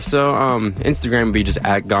 All right, so Instagram would be just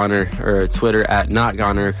 @Goner, or Twitter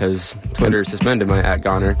 @NotGoner, because Twitter suspended my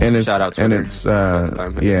 @Goner. And it's, shout out Twitter. And it's,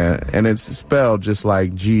 and it's spelled just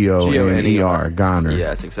like Goner, Goner.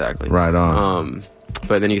 Yes, exactly. Right on.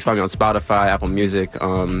 But then you can find me on Spotify, Apple Music,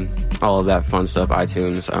 all of that fun stuff,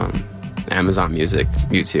 iTunes, Amazon Music,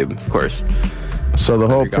 YouTube, of course. So the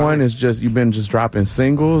whole point is just you've been just dropping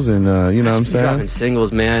singles and you know what I'm saying? Dropping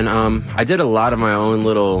singles, man. I did a lot of my own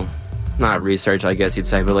little, not research, I guess you'd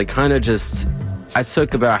say, but like kind of just I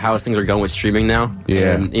took about how things are going with streaming now.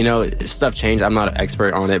 Yeah. And, stuff changed. I'm not an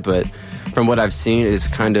expert on it, but from what I've seen, it's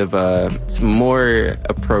kind of it's more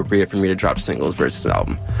appropriate for me to drop singles versus an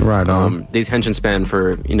album. Right on. The attention span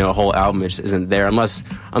for a whole album isn't there unless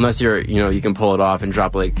you're you can pull it off and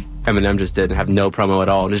drop like Eminem just did and have no promo at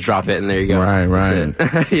all and just drop it and there you go. Right.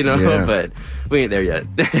 That's it. Yeah. But we ain't there yet.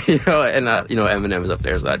 And Eminem is up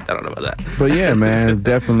there, so I don't know about that. But yeah, man,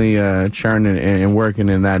 definitely churning and working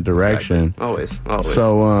in that direction. Exactly. Always.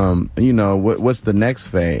 So what's the next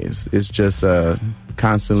phase? It's just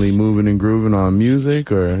constantly moving and grooving on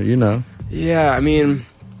music, or Yeah, I mean,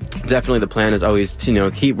 definitely the plan is always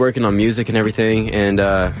to keep working on music and everything, and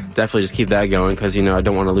definitely just keep that going, because I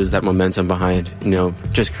don't want to lose that momentum behind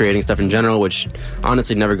just creating stuff in general, which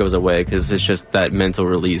honestly never goes away, because it's just that mental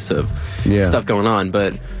release of stuff going on.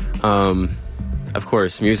 But of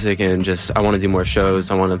course, music, and just I want to do more shows.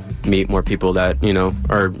 I want to meet more people that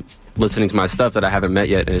are listening to my stuff that I haven't met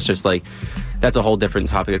yet, and it's just like that's a whole different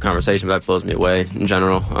topic of conversation, but that blows me away in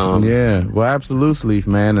general. Yeah, well, absolutely,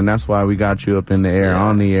 man, and that's why we got you up in the air,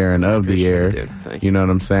 on the air, and of the air. Thank you know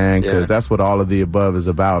what I'm saying? Because that's what all of the above is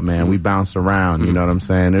about, man. We bounce around, you know what I'm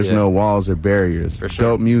saying? There's no walls or barriers. For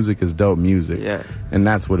sure. Dope music is dope music. Yeah. And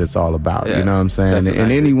that's what it's all about, Yeah, you know what I'm saying?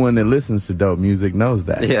 And anyone that listens to dope music knows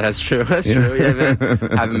that. Yeah, that's true. That's true. Yeah, man.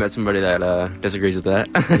 I haven't met somebody that disagrees with that.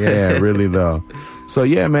 Yeah, really though. So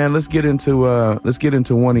yeah, man, let's get into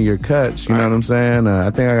one of your cuts. You know what I'm saying? I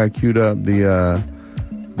think I got queued up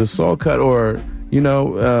the soul cut, or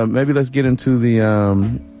maybe let's get into the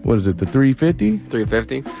what is it? The 350?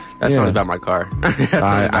 350. That song's about my car.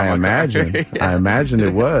 I imagine. Yeah. I imagine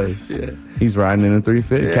it was. Yeah. He's riding in the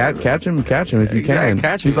 350. Yeah, Catch him if you can.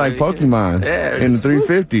 Catch him, He's like baby. Pokemon in the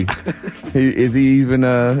 350. Is he even?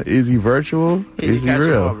 Is he virtual? Is he catch real?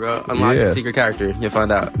 him all, bro. Unlock the secret character. You'll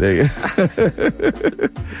find out. There you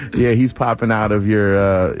Yeah, he's popping out of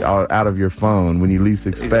your phone when you least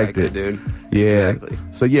expect Exactly, it, dude. Yeah. Exactly.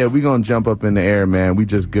 So yeah, we gonna jump up in the air, man. We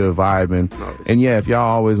just good vibing. And yeah, if y'all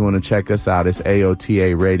always want to check us out, it's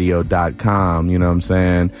AOTARadio.com. You know what I'm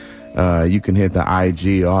saying? You can hit the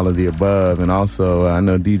IG, all of the above, and also I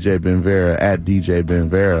know DJ Benvera at DJ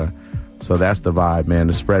Benvera. So that's the vibe, man,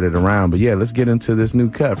 to spread it around. But yeah, let's get into this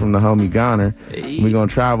new cut from the homie Goner. Hey. We're gonna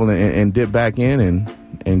travel and dip back in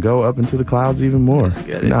and go up into the clouds even more. Let's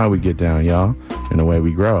get it. You know how we get down, y'all, and the way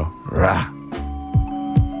we grow. Rah.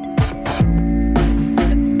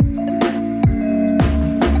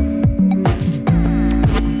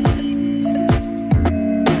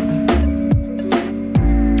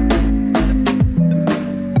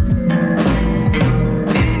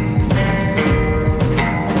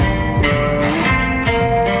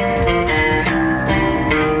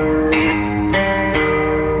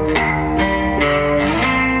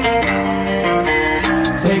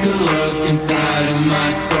 Take a look inside of my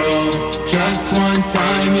soul. Just one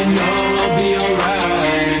time, you know I'll be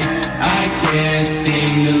alright. I can't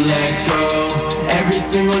seem to let go. Every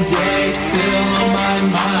single day, it's still on my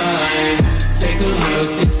mind. Take a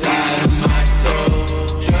look inside of my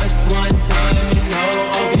soul. Just one time, you know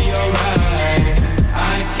I'll be alright.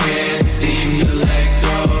 I can't seem to let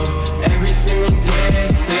go. Every single day, I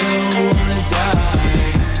still wanna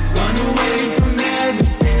die. Run away from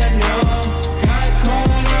everything I know. Got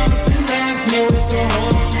caught up and left me with a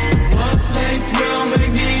hole. What place will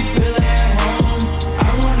make me feel at home? I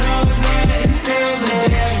won't know that until the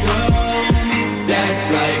day I go. That's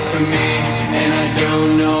life for me, and I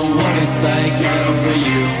don't know what it's like out for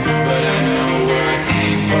you. But I know where I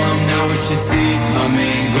came from, now what you see. My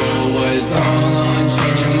main goal was all on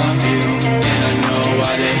changing my view. And I know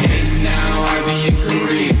why they hate now. I be in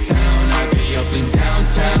Koreatown, I be up in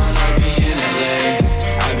downtown, I be in LA.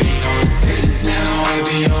 I be on stages now, I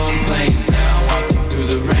be on planes now. Walking through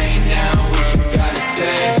the rain now, what you gotta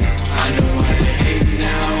say? I know why they hate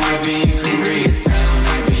now. I be in Koreatown, I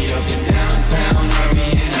be up in downtown, I be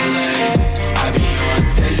in LA. I be on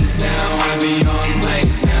stages now, I be on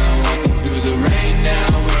planes now. Walking through the rain now,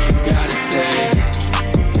 what you gotta say?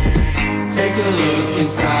 Take a look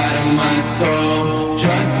inside of my soul.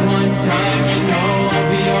 Just one time, you know I'll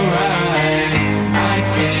be alright. I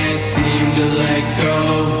can't seem to let go.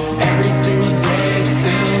 Every single day, it's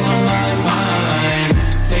still on my mind.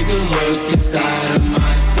 Take a look inside of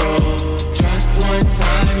my soul. Just one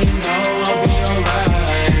time, you know I'll be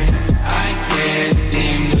alright. I can't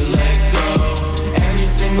seem to let go. Every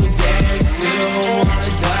single day, I still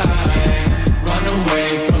wanna die. Run away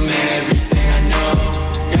from everything I know.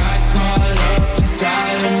 Got caught up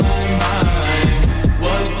inside of my mind.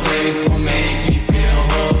 What place will make me feel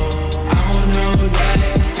whole? I won't know that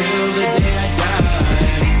until the day I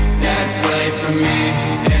die. That's life for me,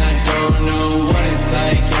 and I don't know what it's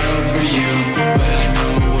like out for you. But I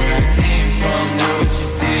know where I came from, now what you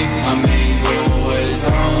see. My main goal was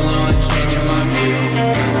all on changing my view.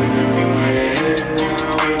 And I know why they hate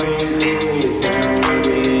now. I be in Koreatown, I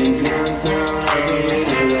be in downtown, I be in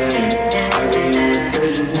LA. I be on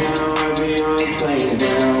stages now, I be on planes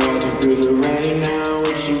now. Walking through the rain now,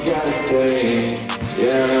 what you gotta say?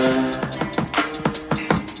 Yeah.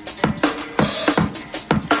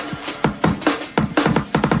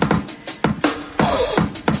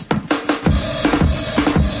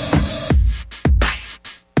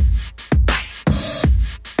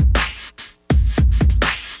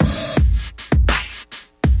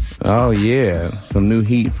 Oh yeah, some new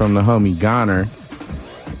heat from the homie Goner,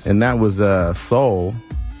 and that was Soul.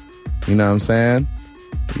 You know what I'm saying?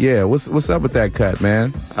 Yeah, what's up with that cut,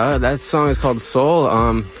 man? That song is called Soul.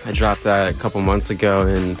 I dropped that a couple months ago,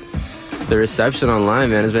 and the reception online,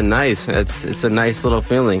 man, has been nice. It's a nice little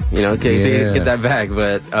feeling, you know, to get that back.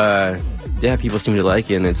 But yeah, people seem to like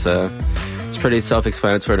it, and it's pretty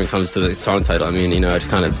self-explanatory when it comes to the song title. I mean, you know, I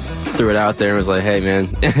just kind of threw it out there and was like, hey, man,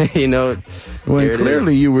 you know. Well,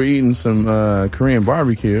 clearly you were eating some Korean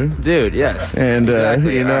barbecue. Dude, yes. And,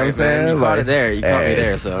 exactly. you know what I'm saying? Man, you caught it there. You caught me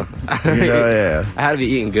there, so. You know, yeah. I had to be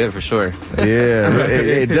eating good for sure. Yeah,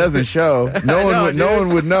 it doesn't show. No one would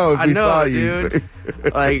know if we saw you. Dude.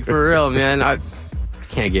 Like, for real, man. I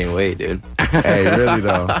can't gain weight, dude. Hey, really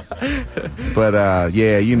though. But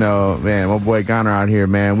yeah, you know, man, my boy Gunner out here,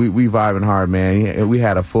 man. We vibing hard, man. We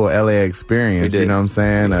had a full LA experience. You know what I'm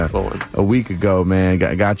saying? A week ago, man.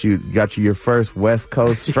 Got you your first West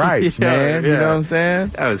Coast stripes, man. You know what I'm saying?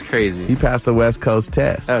 That was crazy. He passed the West Coast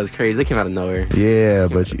test. That was crazy. They came out of nowhere. Yeah,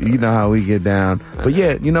 but you know how we get down. But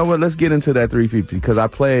yeah, you know what? Let's get into that 350 because I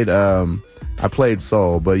played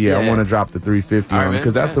soul, but yeah, I want to drop the 350 on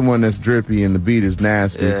because that's the one that's drippy and the beat is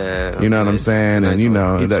nasty. Yeah, you know what I'm saying? And you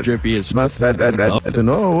know it's that drippy as must that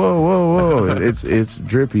whoa. It's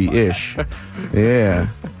drippy-ish. Yeah.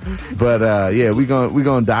 But yeah, we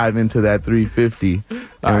gonna dive into that 350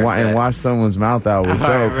 and wash someone's mouth out with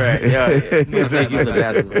soap. Right. Yeah. Take you in the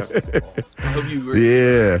bathroom, bro. I hope you were,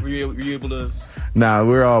 yeah. Were you able to? Nah,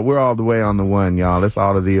 we're all the way on the one, y'all. It's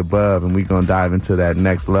all of the above, and we're gonna dive into that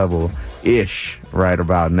next level-ish right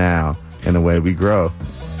about now in the way we grow.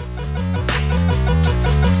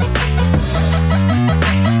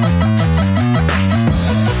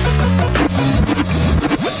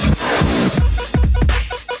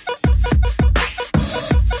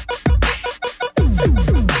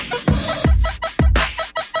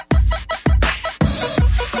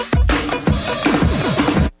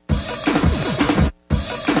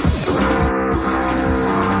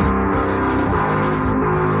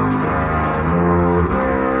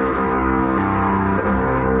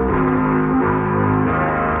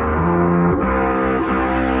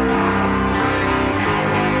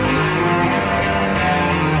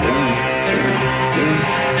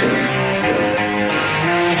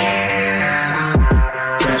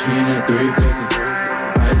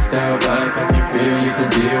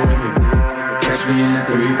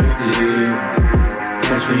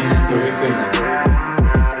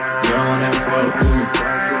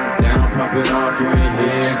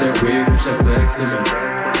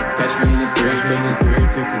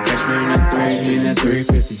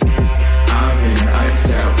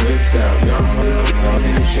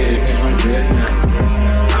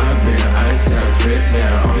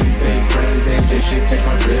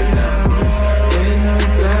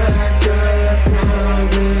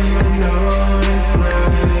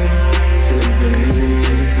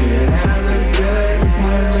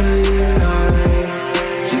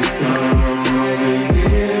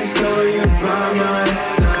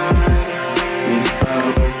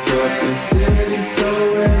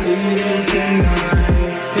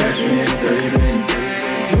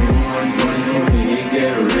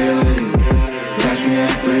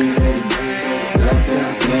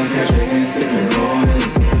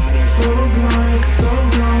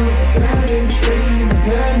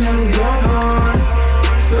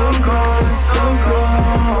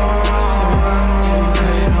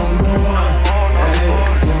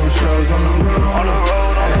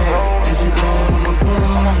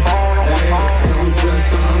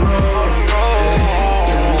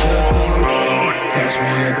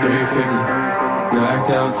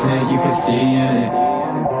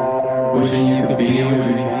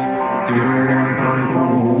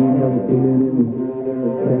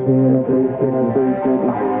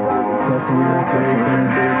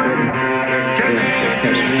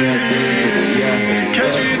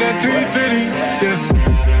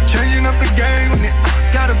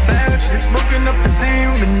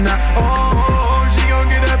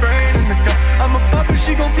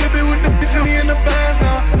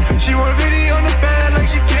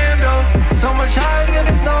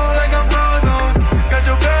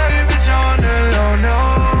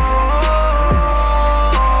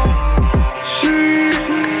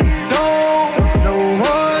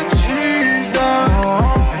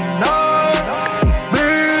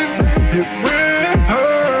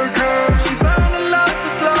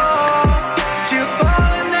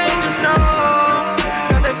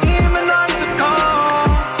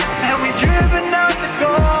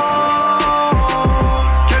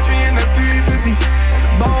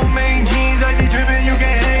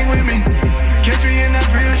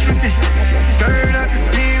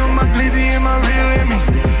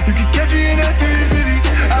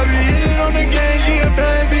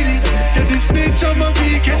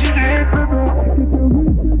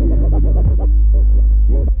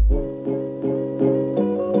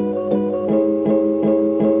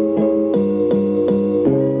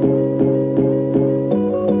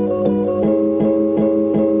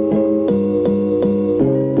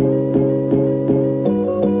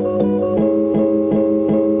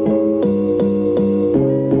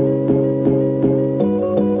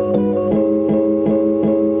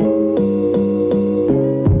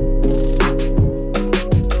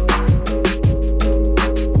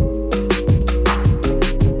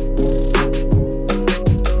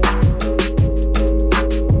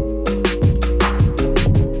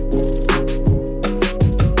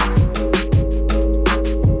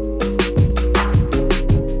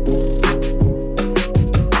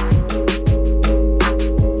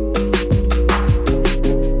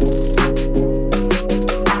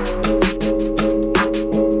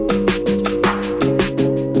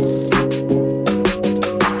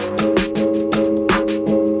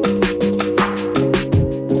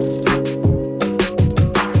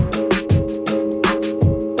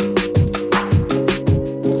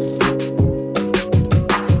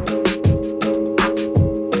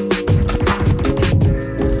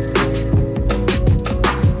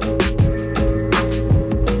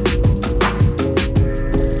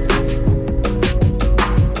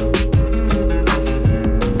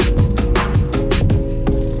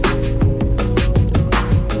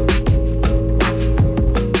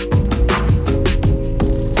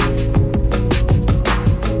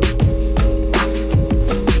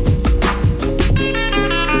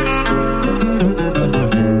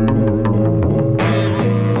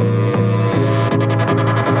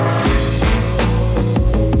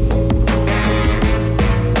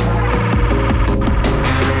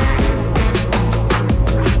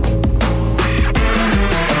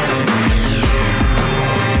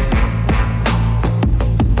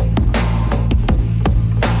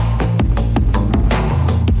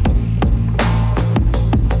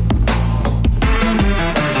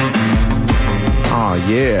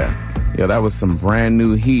 yeah. Yo, that was some brand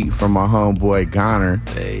new heat from my homeboy Goner.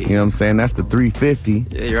 Hey. You know what I'm saying? That's the 350.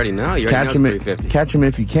 Yeah, you already know. Catch him, 350. Catch him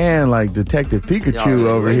if you can, like Detective Pikachu Yo,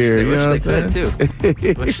 over here. You know wish what I'm they saying? could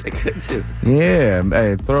too. Wish they could too. Yeah,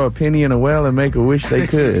 hey, throw a penny in a well and make a wish they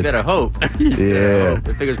could. You better hope. Yeah.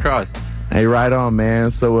 Fingers crossed. Hey, right on,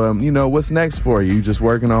 man. So, you know, what's next for you? You just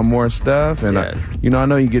working on more stuff? And, you know, I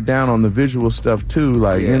know you get down on the visual stuff too.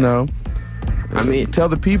 Like, you know. I mean, tell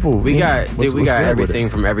the people. We got everything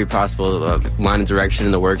from every possible line of direction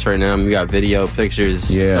in the works right now. I mean, we got video, pictures,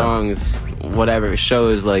 songs, whatever,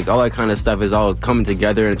 shows, like all that kind of stuff is all coming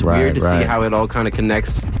together, and it's weird to see how it all kind of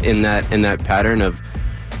connects in that pattern of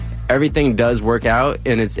everything does work out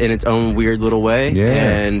in its own weird little way. Yeah.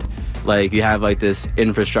 And like you have like this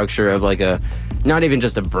infrastructure of like a not even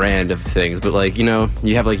just a brand of things, but like, you know,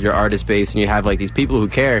 you have like your artist base and you have like these people who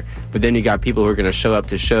care, but then you got people who are going to show up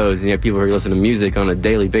to shows and you have people who are listening to music on a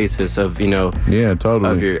daily basis of, you know,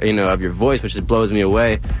 of your, you know, of your voice, which just blows me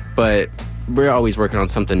away. But we're always working on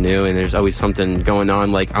something new and there's always something going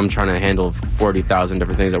on. Like I'm trying to handle 40,000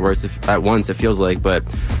 different things at once, it feels like, but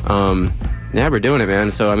yeah, we're doing it,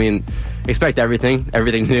 man. So I mean, expect everything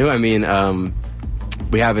new. I mean,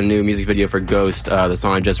 we have a new music video for Ghost, the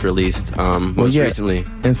song I just released most recently.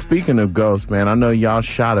 And speaking of Ghost, man, I know y'all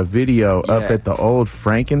shot a video up at the old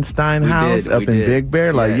Frankenstein house up in Big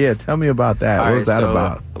Bear. Like, tell me about that. What was that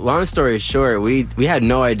about? Long story short, we had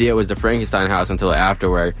no idea it was the Frankenstein house until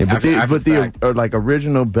afterward. Yeah, but the like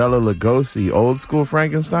original Bela Lugosi, old school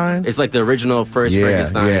Frankenstein? It's like the original first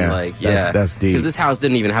Frankenstein. That's deep. Because this house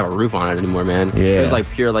didn't even have a roof on it anymore, man. Yeah. It was like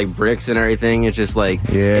pure like bricks and everything. It's just like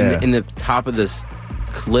in the top of this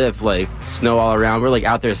cliff, like snow all around. We're like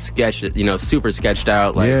out there sketched, you know, super sketched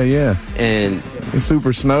out. Like, and it's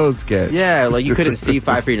super snow sketch. Yeah, like you couldn't see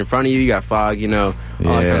 5 feet in front of you. You got fog, you know,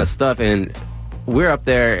 all that kind of stuff. And we're up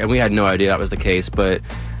there, and we had no idea that was the case. But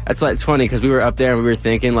it's funny because we were up there and we were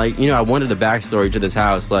thinking, like, you know, I wanted a backstory to this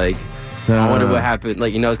house, like. I wonder what happened.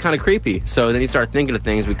 Like, you know, it's kind of creepy. So then you start thinking of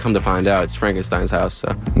things. We come to find out it's Frankenstein's house. So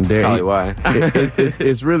that's probably why.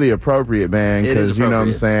 It's really appropriate, man. Because you know what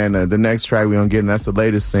I'm saying. The next track we gonna get, and that's the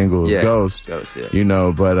latest single, Ghost. Ghost, yeah. You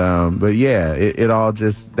know, but yeah, it all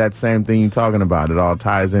just that same thing you're talking about. It all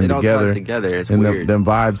ties in together. It all ties together. It's and weird. Them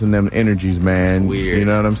vibes and them energies, man. It's weird. You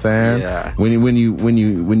know what I'm saying? Yeah. When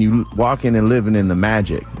you walk in and living in the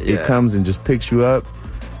magic, it comes and just picks you up.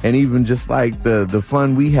 And even just like the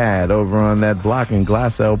fun we had over on that block in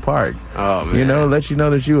Glassell Park. Oh, man. You know, let you know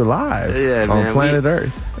that you're alive on planet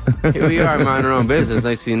Earth. Here we are minding our own business.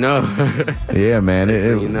 Next thing you know. Yeah, man.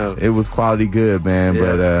 It was quality good, man. Yeah.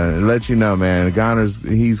 But let you know, man,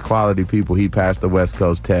 he's quality people. He passed the West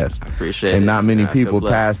Coast test. I appreciate it. And not many people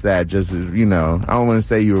passed that. Just, you know, I don't want to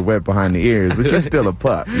say you were wet behind the ears, but you're still a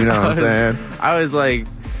pup. You know what I'm saying? I was like...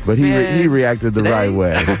 But he reacted the right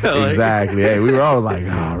way. Exactly. Hey, we were all like,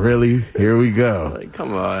 oh, really? Here we go. Like,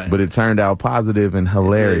 come on. But it turned out positive and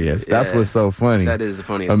hilarious. That's what's so funny. That is the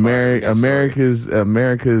funniest America's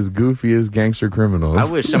goofiest gangster criminals. I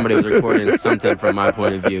wish somebody was recording something from my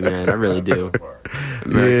point of view, man. I really do.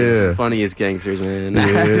 America's funniest gangsters, man.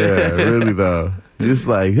 Yeah, really though. Just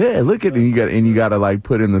like, hey, look at it. You got to like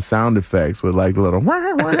put in the sound effects with like the little.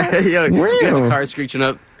 Yo, you have a car screeching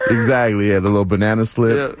up. Exactly, yeah, the little banana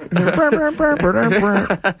slip.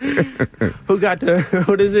 Who got the?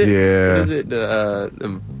 What is it? Yeah. What is it?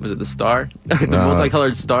 Was it the star? The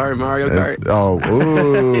multicolored star in Mario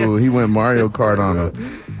Kart. He went Mario Kart on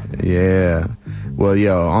him. Yeah. Well,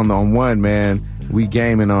 yo, on one, man, we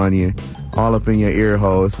gaming on you. All up in your ear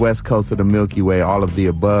hole. It's West Coast of the Milky Way, all of the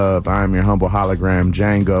above. I am your humble hologram,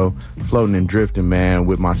 Django, floating and drifting, man,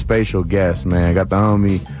 with my spatial guest, man. Got the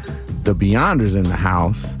homie, the Beyonders in the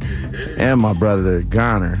house, and my brother,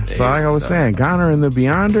 Goner. So like I was saying, Goner and the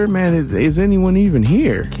Beyonder, man, is anyone even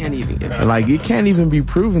here? Can't even get it. Like, it can't even be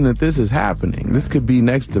proven that this is happening. This could be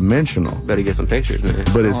next dimensional. Better get some pictures, man.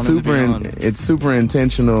 But it's super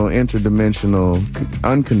intentional, interdimensional,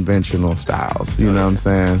 unconventional styles. You know what I'm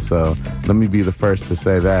saying? So let me be the first to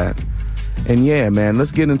say that. And yeah, man,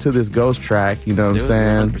 let's get into this Ghost track, you know what I'm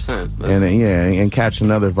saying? 100%. And catch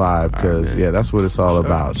another vibe, because, that's what it's all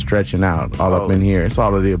about. Stretching out, all up in here. It's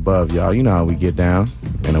all of the above, y'all. You know how we get down,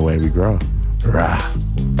 and away we grow. Rah.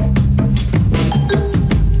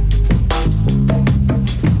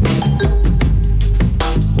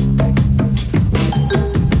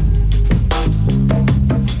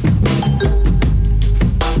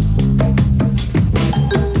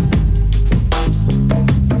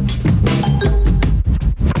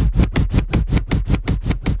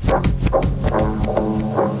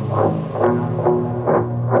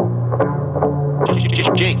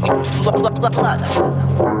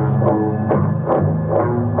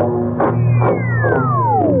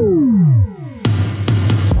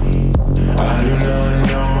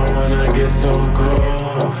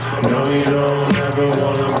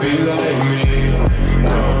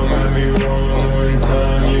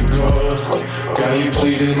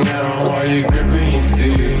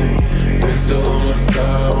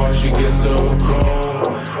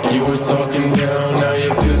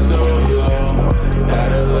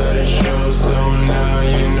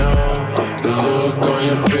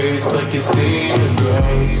 like you seen a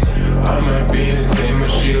ghost. I might be insane, but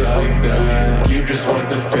she like that. You just want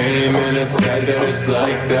the fame, and it's sad that it's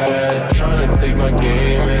like that. Tryna take my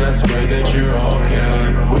game, and I swear that you're all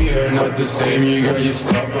cap. We are not the same, you got your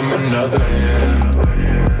stuff from another hand.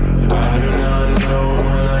 I do not know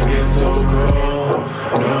when I get so cold.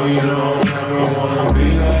 No, you don't ever wanna be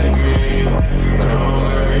like me. Don't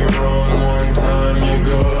get me wrong, one time you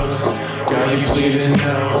ghost. Got you bleeding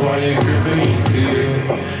now while you're gripping your seat.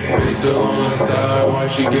 Pistol on my side,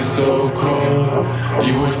 watch you get so cold.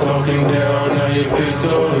 You were talking down, now you feel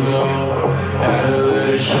so low. Had to let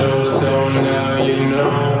it show, so now you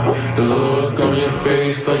know. The look on your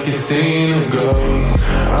face like you seen a ghost.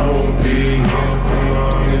 I won't be here for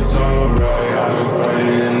long, it's alright. I've been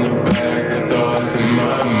fighting in the back, the thoughts in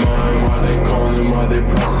my mind. Why they calling, why they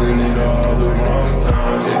pressing it all the wrong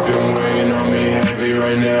times. It's been weighing on me heavy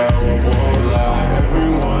right now, I won't lie.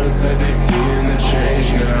 Everyone said they seeing the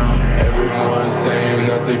change now. Everyone's saying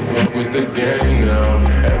that they fuck with the game now.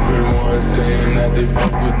 Everyone's saying that they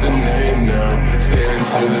fuck with the name now. Stand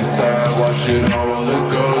to the side, watch it all while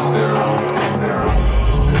it goes down.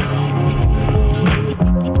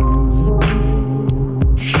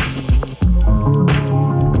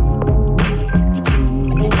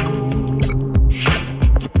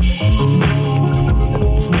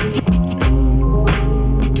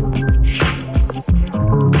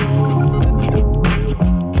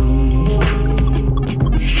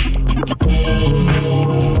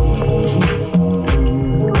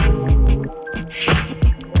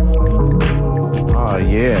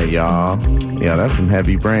 Y'all, yeah, that's some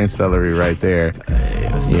heavy brain celery right there. Hey,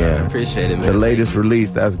 I appreciate it, man. The latest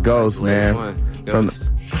release, that's Ghost, man.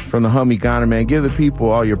 From the homie Goner, man. Give the people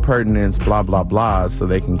all your pertinence, blah blah blah, so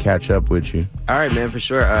they can catch up with you. All right, man, for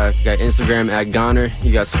sure. You got Instagram at Goner.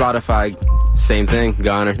 You got Spotify, same thing,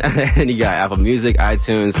 Goner. And you got Apple Music,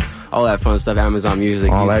 iTunes, all that fun stuff, Amazon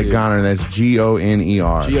Music, all YouTube. That Goner, that's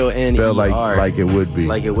Goner. Goner. Spelled like it would be.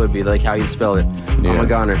 Like it would be, like how you spell it. Yeah. I'm a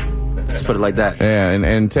Goner. Let's put it like that. Yeah,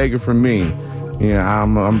 and take it from me. Yeah,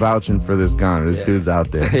 I'm vouching for this Goner. This dude's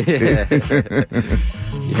out there. Yeah.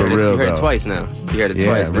 For real, you heard it twice now. You heard it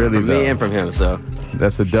twice. Really, from me and from him. So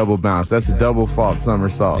that's a double bounce. That's a double fault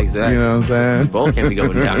somersault. Exactly. You know what I'm saying? We both can't be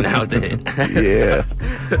going down now. Yeah.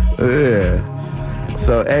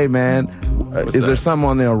 So, hey, man, is there something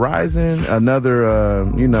on the horizon? Another,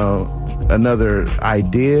 another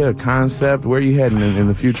idea, a concept? Where are you heading in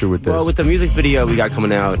the future with this? Well, with the music video we got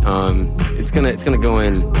coming out, it's gonna go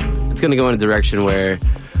in a direction where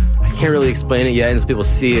I can't really explain it yet. Until people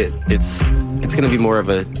see it, it's gonna be more of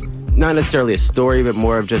a, not necessarily a story, but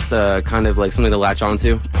more of just kind of like something to latch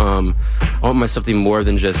onto. I want my stuff to be more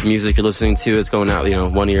than just music you're listening to. It's going out,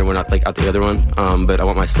 one ear and we're not like out the other one. But I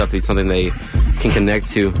want my stuff to be something they can connect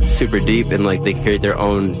to super deep, and like they create their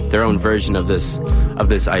own version of this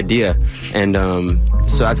idea. And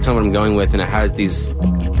so that's kind of what I'm going with. And it has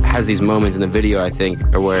these moments in the video, I think,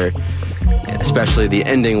 where, especially the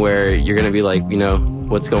ending, where you're gonna be like,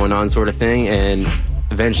 what's going on, sort of thing, and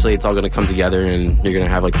eventually it's all going to come together and you're going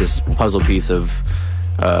to have like this puzzle piece of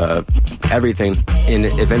everything, and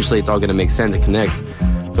eventually it's all going to make sense and connect.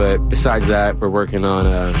 But besides that, we're working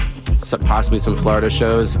on possibly some Florida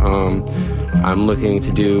shows. I'm looking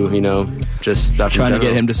to do, just stuff trying to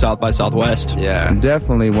get him to South by Southwest. Yeah,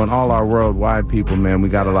 definitely. When all our worldwide people, man, we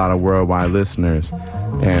got a lot of worldwide listeners,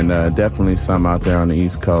 and definitely some out there on the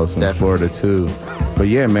East Coast and Florida too. But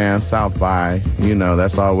yeah, man, South by,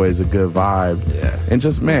 that's always a good vibe. Yeah. And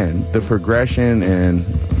just, man, the progression and,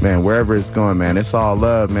 man, wherever it's going, man, it's all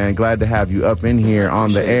love, man. Glad to have you up in here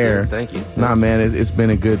on the air. Thank you. Nah, man, it's been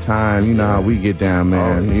a good time. You know how we get down,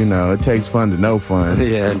 man. Always. It takes fun to know fun.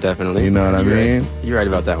 Yeah, definitely. You know what I mean? Right. You're right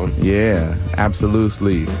about that one. Yeah,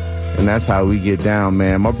 absolutely. And that's how we get down,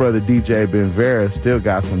 man. My brother DJ Benvera still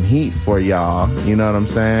got some heat for y'all. You know what I'm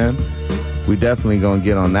saying? We definitely gonna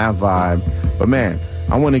get on that vibe. But man,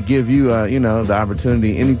 I want to give you, the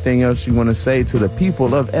opportunity. Anything else you want to say to the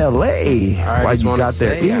people of L.A. while you got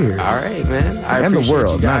their ears? All right, man. And the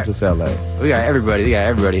world, not just L.A. We got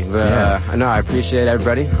everybody. But I know I appreciate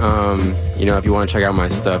everybody. If you want to check out my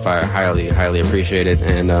stuff, I highly, highly appreciate it.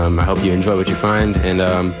 And I hope you enjoy what you find.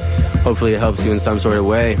 And hopefully it helps you in some sort of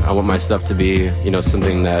way. I want my stuff to be,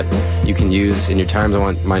 something that you can use in your times. I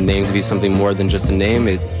want my name to be something more than just a name.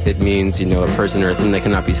 It means, a person or a thing that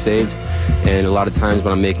cannot be saved. And a lot of times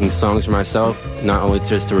when I'm making songs for myself, not only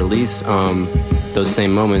just to release those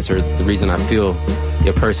same moments or the reason I feel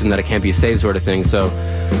a person that it can't be saved, sort of thing. So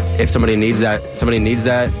if somebody needs that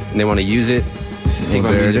and they want to use it, take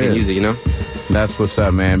my music and use it, That's what's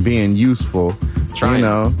up, man. Being useful Trying. You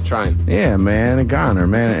know, trying. Yeah, man, Goner,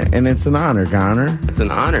 man, and it's an honor, Goner. It's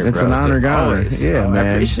an honor. It's bro. an honor, Goner. Yeah, man. I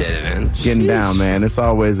appreciate it, man. Getting down, man. It's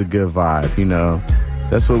always a good vibe, you know.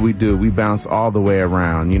 That's what we do. We bounce all the way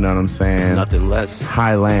around, you know what I'm saying? Nothing less.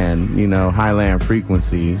 Highland, you know, highland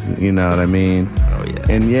frequencies, you know what I mean? Oh, yeah.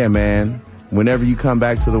 And yeah, man, whenever you come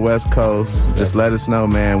back to the West Coast, just let us know,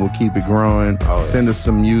 man. We'll keep it growing. Always. Send us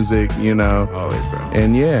some music, you know. Always, bro.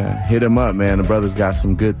 And yeah, hit him up, man. The brother's got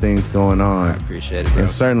some good things going on. I appreciate it, bro.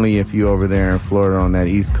 And certainly if you over there in Florida on that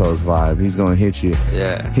East Coast vibe, he's going to hit you.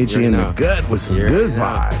 Yeah. Hit you in the gut with some good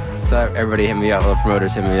vibe. So everybody hit me up, all the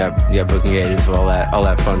promoters hit me up. You got booking agents, all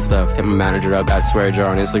that fun stuff. Hit my manager up at SwearJar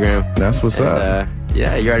on Instagram. That's what's up.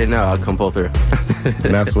 Yeah, you already know. I'll come pull through.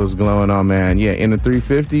 That's what's going on, man. Yeah, in the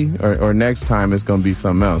 350 or next time it's gonna be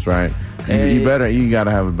something else, right? Hey. You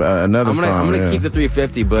gotta have another song. I'm gonna keep the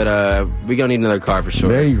 350, but we gonna need another car for sure.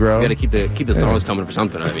 There you go. We gotta keep the songs coming for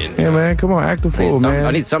something. I mean, yeah, man, come on, act a fool, man.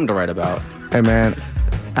 I need something to write about. Hey, man.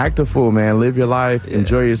 Act a fool, man. Live your life. Yeah.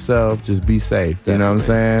 Enjoy yourself. Just be safe. Definitely. You know what I'm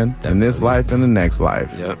saying? Definitely. In this life and the next life.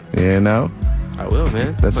 Yep. You know? I will,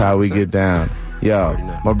 man. That's 100%. How we get down. Yo,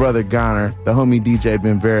 my brother Goner, the homie DJ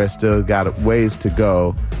Ben Vera still got ways to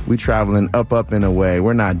go. We traveling up and away.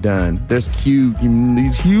 We're not done. There's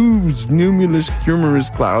these huge, numerous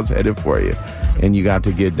clouds headed for you. And you got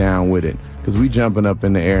to get down with it. Because we jumping up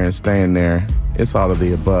in the air and staying there. It's all of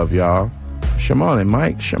the above, y'all. Shimon it,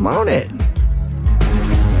 Mike. Shimon it.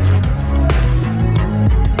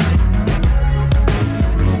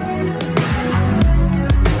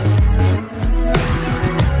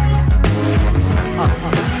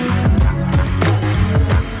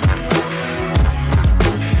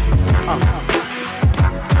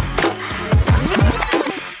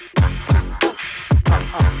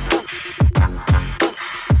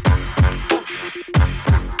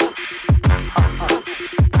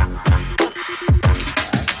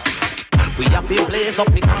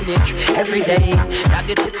 Every day, that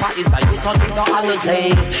the tip is like you can't drink no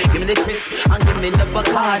Alizé. Give me the Chris and give me the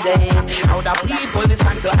Bacardi. How the people is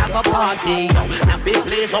time to have a party. Now fi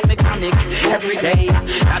plays up mechanic every day.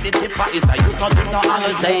 That the tip is like you can't drink no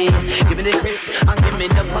Alizé. Give me the Chris and give me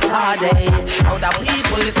the Bacardi. How the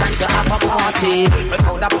people is time to have a party. But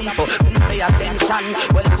how the people, please pay attention.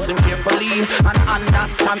 Well, listen carefully and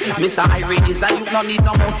understand. Mr. Irene is that you don't need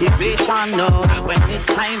no motivation. No. When it's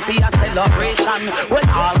time for your celebration, well,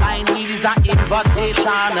 all I need is an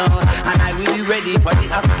invitation, and I will be ready for the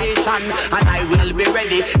occasion, and I will be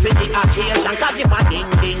ready for the occasion. Cause if I ding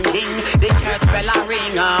ding ding, the church bell a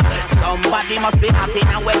ring, somebody must be having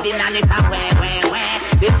a wedding, and if I where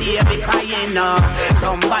the baby crying,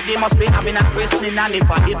 somebody must be having a christening, and if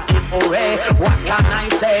I hip hooray, what can I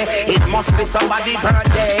say? It must be somebody's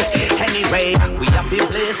birthday. Anyway, we have to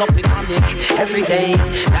blaze up the chronic every day.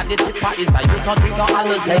 That the tipper is that you can't drink no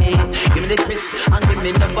Alizé. Give me the Chris and give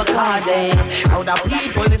me the Bacardi. How the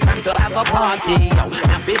people is time to have a party.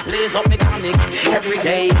 Have to blaze up the chronic every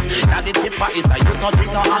day. That the tipper is that you can't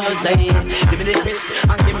drink no Alizé. Give me the Chris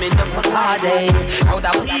and give me the Bacardi. How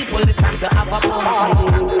the people is time to have a party.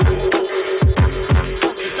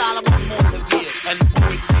 It's all about motivate and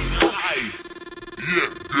point life.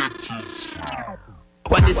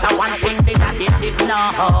 Well, this is one thing they got it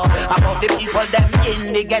now about the people them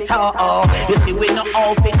in the ghetto. You see, we know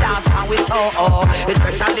how to dance and we talk,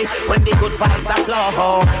 especially when the good vibes are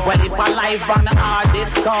flow. Well, if a live on our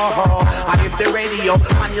disco, and if the radio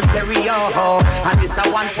on your stereo, and this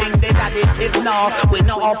is one thing they got it now. We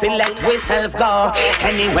know how to let ourselves go.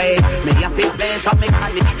 Anyway, me have to play some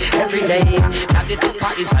mechanic every day. Now the two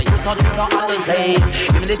parties are you don't drink no Alizé.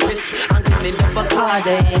 Give me the Chris and give me the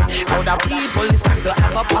Bacardi. How the people is time to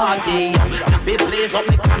have a party. If it plays up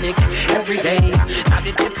mechanic every day. Now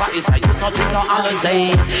the tipper is a you don't drink no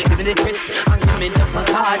Alizé. Give me the Chris and give me the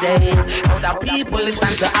Bacardi. How the people is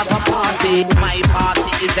time to have a party. My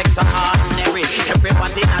party is extraordinary.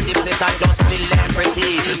 Everybody in the place are just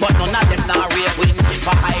celebrity, but none of them now rave with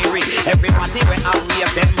tipper Irie. Everybody when I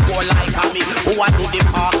rave them go like a me. Who I do the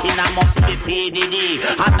parking I must be PDD.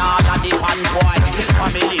 And all of the pan boy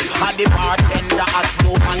family and the bartender a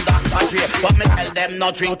Snoop and Dr. Dre. But me tell them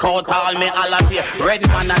no drink out all me all say. Red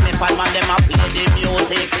man and Nepal man them a play the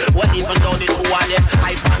music. Well even though the two of them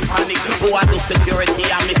hype and panic. Who I do security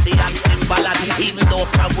and Missy and Timbaland. Even though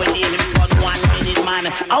from when him turn 1 minute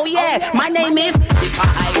man. Oh yeah, my name is Tipper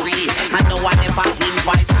Irie. I know I never him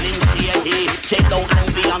invite Slim Shady, J-Lo and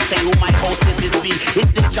Beyonce, who my hostess is B.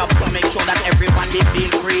 It's the job to make sure that everybody feel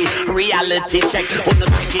free. Reality check, who no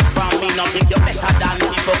check it from me, no think you're better than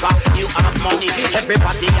people, cause you have money.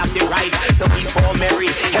 Everybody have the right to be for merry.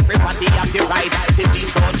 Everybody have the right to be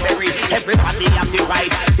so cherry. Everybody have the right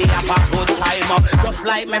to have a good time. Just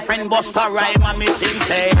like my friend Busta Rhyme and me sing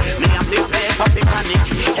say, me have the place up in panic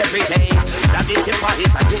every day. That is the party,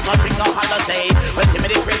 I do nothing no holiday. Well, give me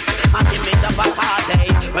the Chris and give me the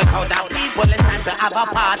Bacardi. Well, how that people, it's time to have a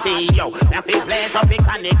party. Yo, me have the place up in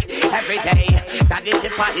panic every day. That is the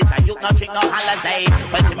party, I do nothing no holiday.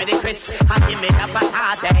 Well, give me the Chris and give me the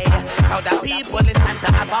Bacardi. How that people, it's time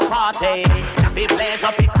to have a party. Me have the place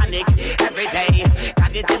up in panic every day.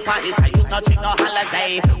 That is the party, I do nothing no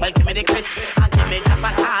holiday. Well, give me the Chris and give me the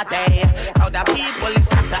Bacardi. How the people, it's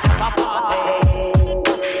time to have a party.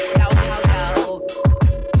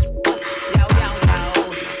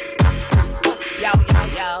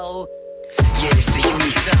 Yeah, it's the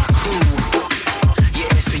Uniside crew.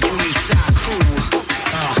 Yeah, it's the Uniside crew.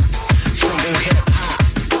 From the hip hop.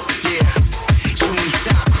 Yeah,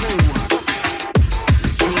 Uniside crew.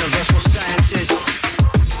 Universal scientists.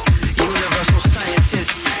 Universal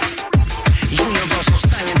scientists. Universal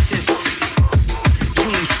scientists.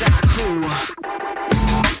 Uniside crew.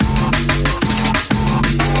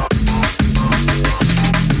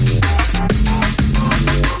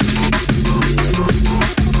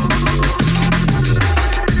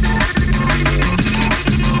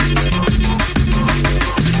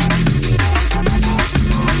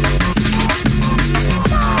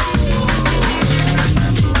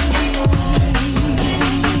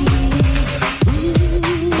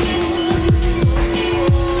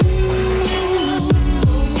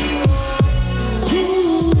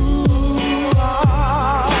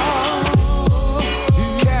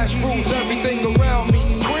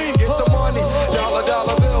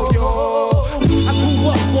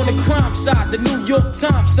 The New York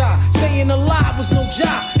Times side, staying alive was no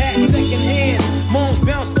job. Had second hands, moms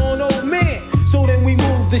bounced on old man. So then we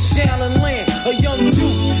moved to Shallon Land, a young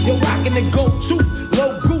youth, you're rocking the go-to.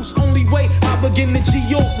 Low goose, only way I begin to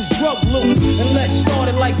G-York was drug loot. And let's start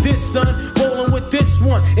it like this, son. Rolling with this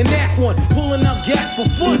one and that one, pulling out gats for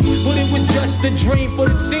fun. But it was just a dream for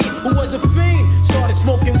the team who was a fiend. Started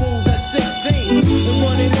smoking wools at 16 and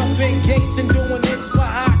running up in gates and doing hits for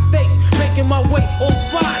high stakes. Making my way on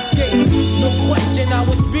fire skates. No question, I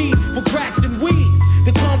was speed for cracks and weed.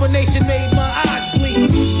 The combination made my eyes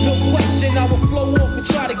bleed. No question, I would flow off and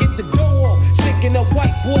try to get the dough off. Sticking up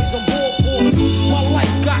white boys on ballboards. My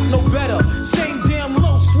life got no better. Same damn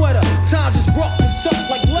low sweater. Times is rough and tough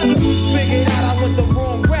like leather. Figured out I went the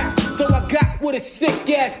wrong route. So I got with a sick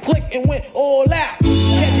ass click and went all out.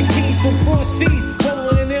 Catching keys from cross seas.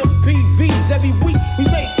 Rolling in MPVs. Every week we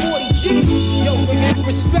made 40 G's. Yo, bring in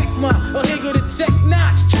respect, ma. A nigga to tech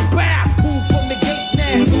notch. Bow. Move from the gate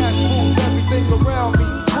now. Cash moves everything around me.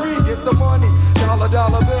 Green, get the money.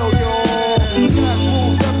 Dollar bill, yo. Cash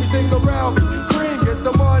moves everything around me. Green, get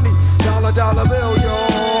the money. Dollar bill, yo.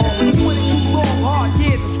 It's been 22 long, hard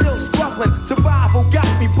years. I'm still struggling. Survival got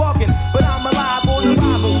me bugging, but I'm alive on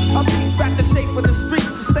arrival. I beat back the shape of the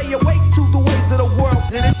streets and stay awake to the ways of the world.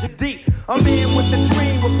 And it's deep. I'm in with the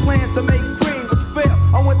dream, with plans to make cream, which fail.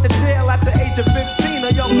 I went to jail at the age of 15,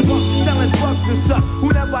 a young buck selling drugs and such, who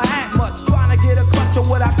never had much, trying to get a clutch of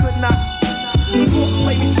what I could not. Court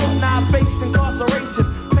play me short, now I face incarceration.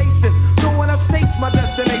 Pacing, going upstate's my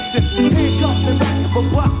destination. Handcuffed in back of a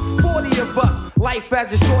bus, 40 of us. Life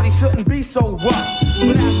as a shorty shouldn't be so rough.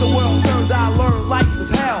 But as the world turned, I learned life was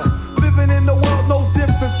hell. Living in the world no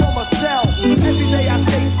different from a cell. Every day I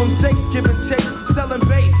escape from Jake's, giving chase, selling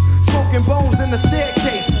bass, smoking bones in the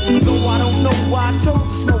staircase. Though I don't know why I chose to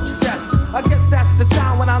smoke cess. I guess that's the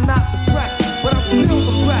time when I'm not depressed, but I'm still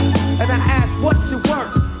depressed. And I ask, what's your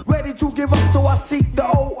work? Ready to give up, so I seek the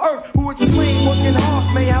old earth, who explain working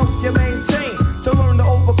hard may help you maintain, to learn to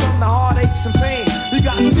overcome the heartaches and pain. You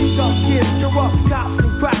got stick up kids, corrupt cops,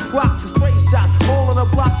 and crack rocks and stray shots, all on the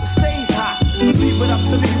block that stays hot. Leave it up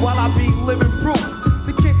to me while I be living proof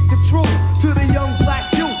to kick the truth to the young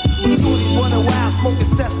black youth. The shorties running wild, smoking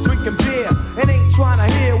cess, drinking beer, and ain't trying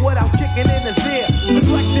to hear what I'm kicking in his ear.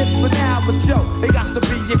 Neglected for now, but yo, it got to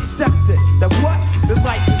be accepted that what? The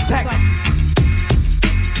life is hectic.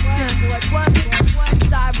 What,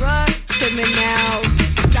 Cyber, criminal,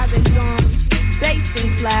 savage on,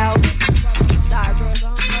 basing clouds, Cyber.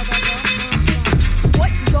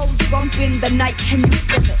 What goes bump in the night, can you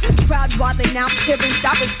feel it? Crowd wilding out, cheering,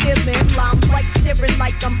 Cyber stealing, lime like searing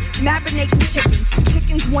like I'm marinating chicken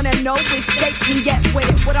chickens wanna know if they can get with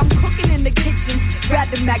it. What I'm cooking in the kitchen's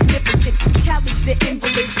rather magnificent. Challenge the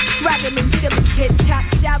invalids, traveling silly kids, chop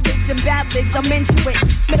salads and ballads. I'm into it.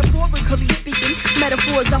 Metaphorically speaking,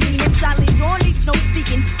 metaphors. I mean, in silent draw needs no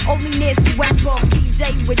speaking. Only nasty when bump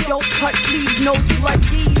DJ with dope cut sleeves, nose blood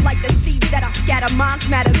D like the seeds that I scatter. Minds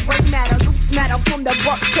matter, gray matter, loose matter, from the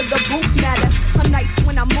bus to the booth matter. I'm nice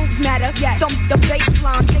when I move matter. Yes. Thump the bass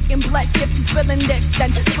line, thick and blessed. If you feeling this,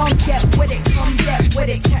 then come get with it, come get with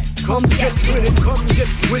it, test. Come get with it, come get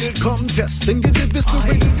with it, come test. And get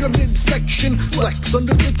eviscerated your midsection. Flex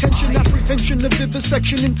under the tension, apprehension of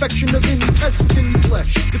vivisection, infection of intestine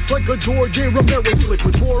flesh. It's like a George A. Romero flick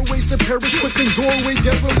with more ways to perish quick than doorway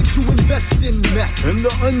derelicts who invest in meth. And the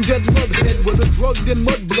undead mudhead with a drugged and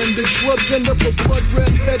mud blended shrubs end up a blood red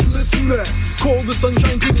headless mess. Call the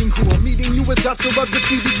sunshine cleaning crew. I'm meeting you as after I've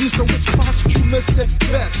defeated you, so it's posthumous at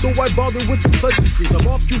best. So I bother with the pleasantries. I'm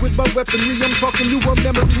off you with my weaponry. I'm talking to a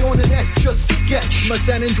memory on an etch a sketch. My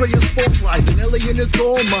San Andreas fault lies in LA and it's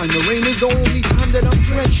all mine. The rain is the only time that I'm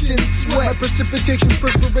drenched in sweat. My precipitation's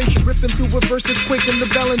perspiration ripping through a verse that's quaking the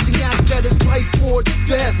balancing act that is life or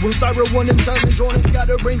death. When Syra 1 and Silent Dawn, it's got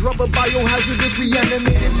a raindrop of biohazardous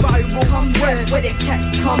reanimated viral come red. Get with it,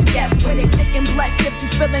 test, come get with it, thick and blessed. If you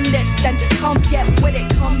feeling this, then come get with it,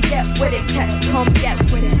 come get with it, test, come get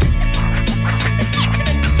with it.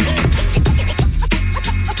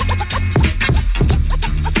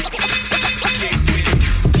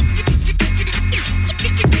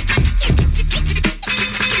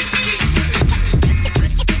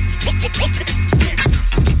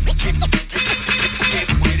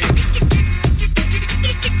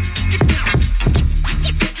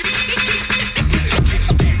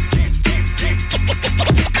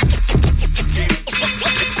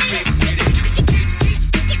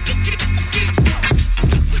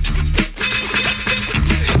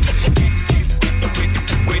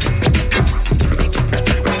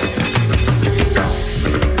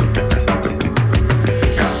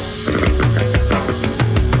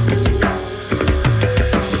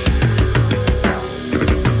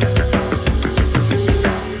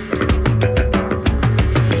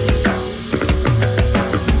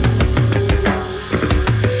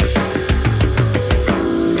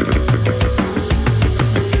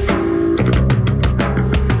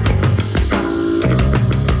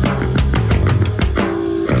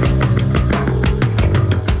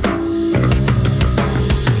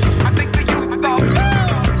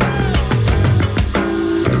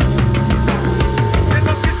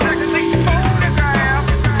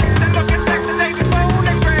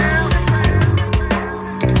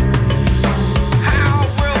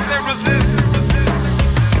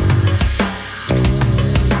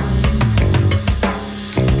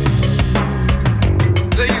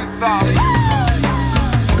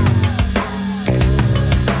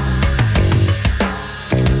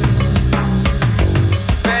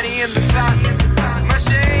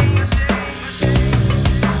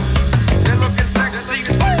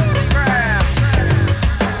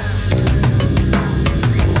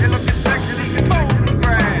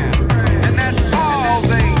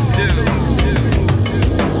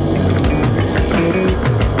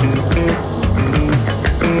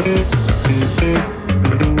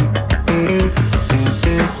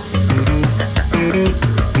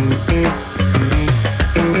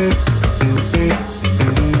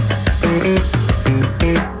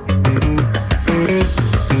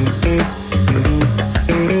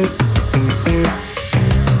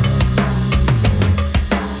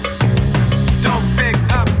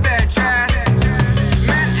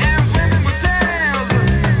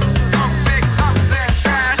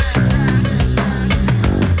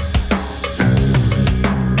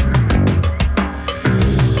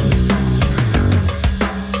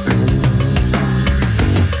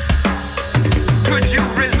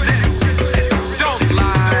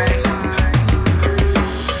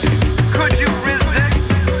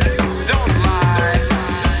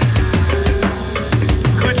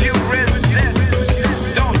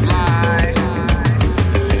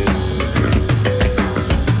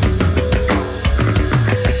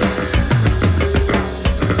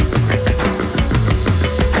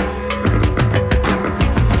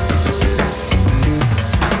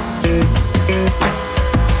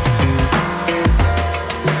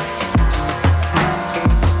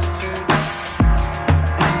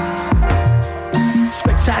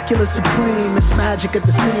 Supreme, it's magic at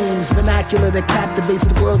the seams. Vernacular that captivates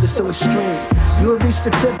the world is so extreme. You will reach the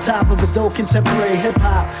tip top of adult contemporary hip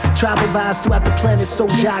hop. Tribal vibes throughout the planet, so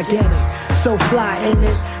gigantic, so fly, ain't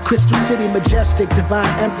it? Crystal City, majestic, divine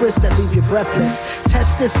empress that leave you breathless.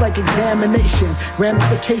 Test this like examinations,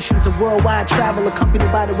 ramifications of worldwide travel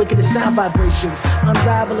accompanied by the wickedest sound vibrations.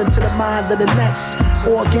 Unravel into the mind of the next.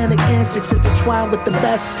 Organic antics intertwined with the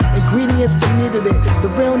best ingredients they needed it. The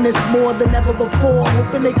realness more than ever before.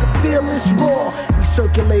 Hoping they could feel this raw. We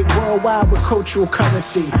circulate worldwide with cultural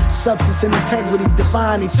currency. Substance and integrity,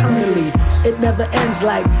 divine eternally. It never ends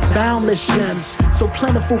like boundless gems. So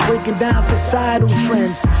plentiful, breaking down societal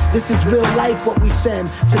trends. This is real life, what we send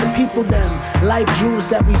to the people them. Life jewels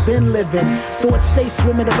that we've been living. Thoughts stay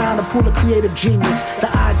swimming around a pool of creative genius. The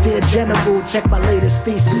idea general, check my latest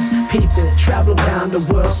thesis. Peep it, travel around the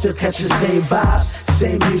world, still catch the same vibe.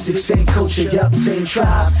 Same music, same culture, yup, same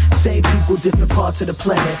tribe. Same people, different parts of the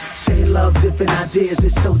planet. Same love, different ideas,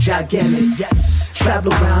 it's so gigantic, yes.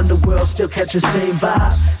 Travel around the world, still catch the same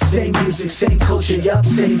vibe. Same music, same culture, yup,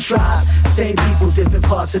 same tribe. Same people, different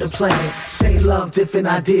parts of the planet. Same love, different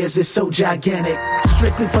ideas, it's so gigantic.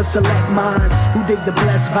 Strictly for select minds who dig the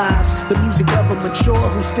blessed vibes. The music lover mature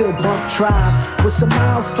who still bump tribe. With some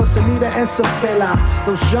Miles plus Anita and some Fela.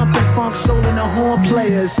 Those jumping funk, soul and the horn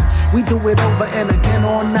players. We do it over and again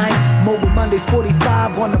all night. Mobile Mondays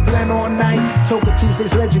 45 on the blend all night. Toga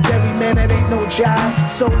Tuesdays legendary, man, that ain't no job.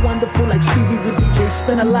 So wonderful like Stevie with DJ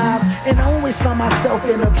Spin Alive. And I always find myself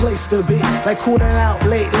in a place to be. Like cooling out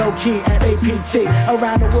late, low key at APT.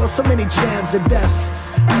 Around the world, so many jams of death.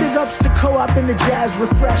 Big ups to Co-op and the Jazz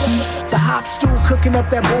Refresh. The hop stool cooking up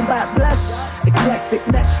that boom bap bless. Eclectic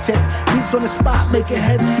next tip, beats on the spot making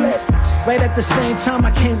heads flip. Right at the same time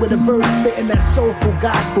I came with a verse spitting that soulful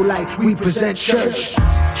gospel like we present church.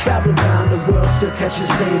 Travel around the world, still catch the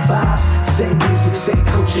same vibe. Same music, same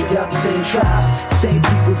culture, yup, same tribe. Same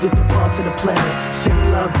people, different parts of the planet.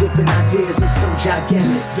 Same love, different ideas, it's so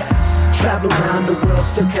gigantic, yes. Travel around the world,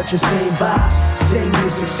 still catch the same vibe. Same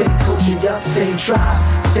music, same culture, yup, same tribe.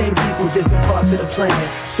 Same people, different parts of the planet.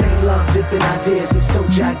 Same love, different ideas, it's so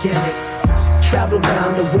gigantic. Travel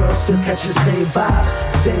around the world, still catch the same vibe.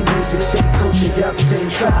 Same music, same culture, yup, same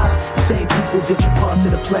tribe. Same people, different parts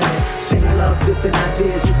of the planet. Same love, different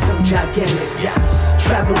ideas, it's so gigantic, yes.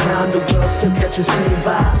 Travel around the world, still catch the same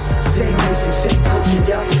vibe. Same music, same culture,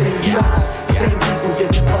 yup, same tribe. Same people,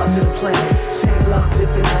 different parts of the planet. Same love,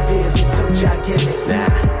 different ideas, it's so gigantic.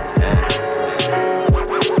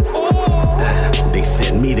 They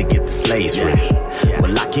sent me to get the slaves free.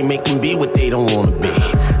 Well, I can't make them be what they don't wanna be.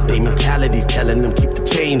 They mentality's telling them keep the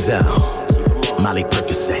chains out. Molly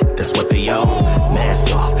Percocet, that's what they own.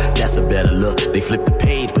 Mask off, that's a better look. They flip the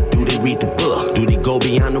page, but do they read the book? Do they go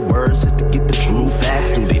beyond the words just to get the true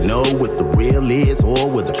facts? Do they know what the real is or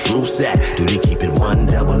where the truth's at? Do they keep it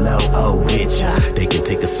 100 with ya? They can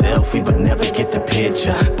take a selfie but never get the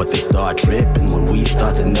picture. But they start tripping when we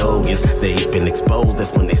start to notice. They've been exposed,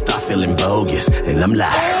 that's when they start feeling bogus. And I'm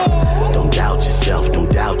like, don't doubt yourself, don't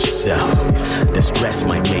doubt yourself. The stress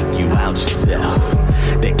might make you out yourself.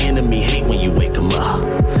 The enemy hate when you wake them up.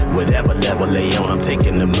 Whatever level they on, I'm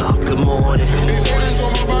taking them up. Good morning. These haters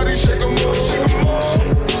on my body, shake them up, shake them off.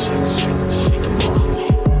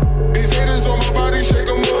 These haters on my body, shake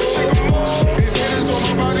them up, shake them off. These haters on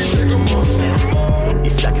my body, shake them up, shake them off. You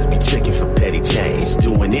suckers be tricking for petty change,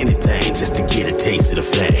 doing anything just to get a taste of the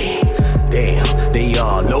fame. Damn, they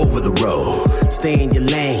all over the road. Stay in your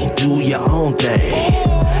lane, do your own thing.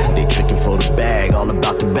 They tricking for the bag, all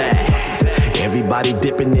about the bag. Everybody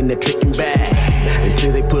dipping in that tricking bag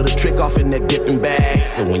until they put a trick off in that dipping bag.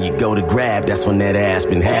 So when you go to grab, that's when that ass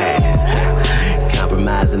been had.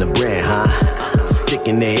 Compromising the brand, huh?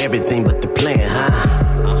 Sticking to everything but the plan, huh?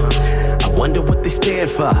 I wonder what they stand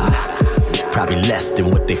for. Probably less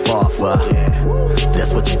than what they fought for.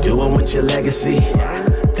 That's what you're doing with your legacy.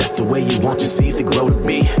 That's the way you want your seeds to grow to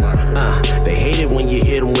be. They hate it when you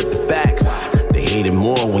hit them with the facts. They hate it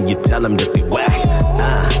more when you tell them that they whack.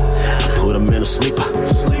 I put them in a sleeper.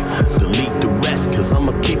 Delete the rest, cause I'm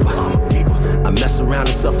a keeper. I mess around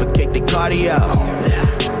and suffocate the cardio.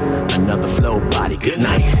 Another flow body, good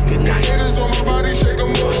night, good night. Haters on my body, shake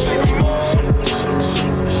them up, shake them off.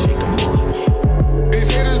 These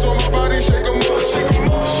haters on my body, shake them up, shake them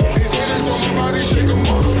off. These haters on my body, shake them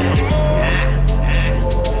up, shake them off.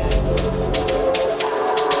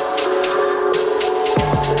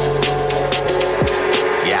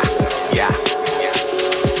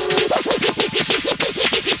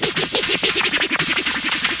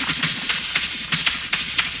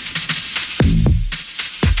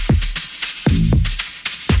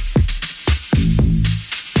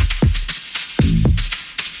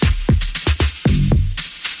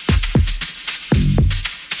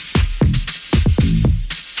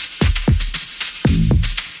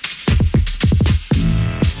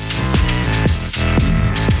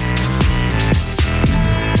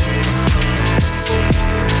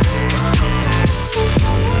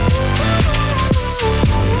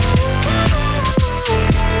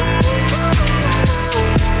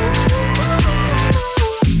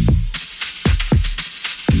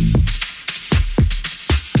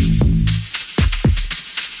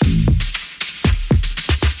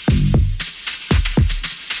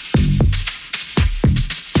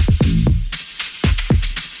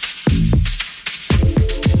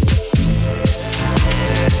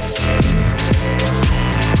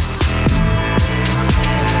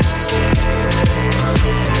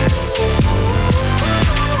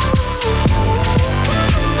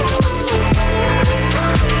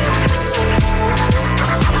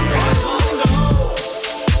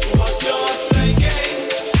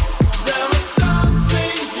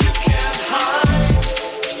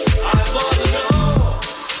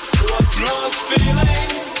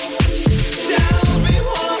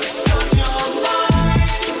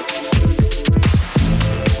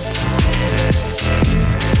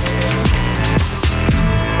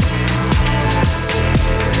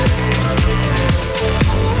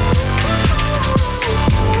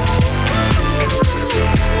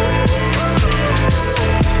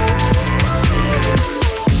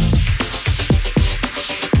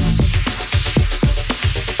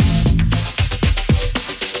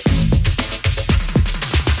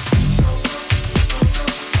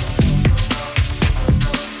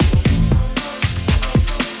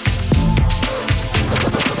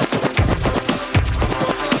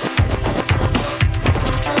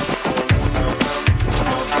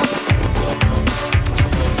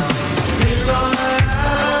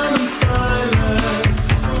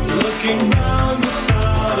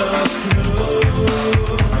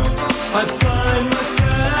 find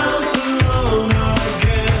myself alone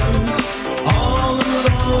again, all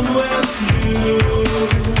alone with you.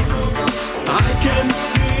 I can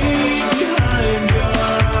see behind your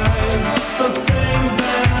eyes the things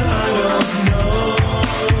that I don't know.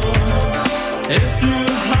 If you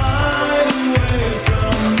hide away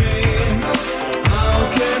from me, how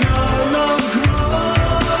can our love grow?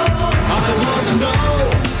 I want to know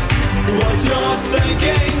what you're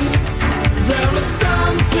thinking. There are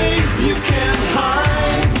some things you can't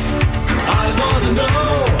hide. I want to know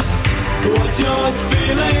what you're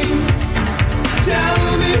feeling. Tell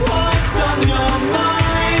me what's on your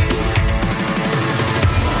mind.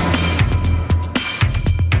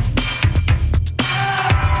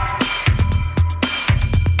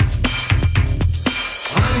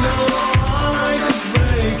 I know I could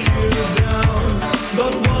break you down,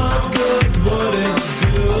 but what good would it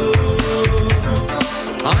do?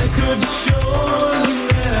 I could surely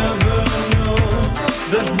never know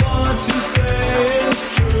that what you say is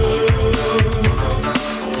true.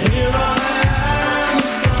 Here I am in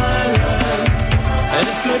silence,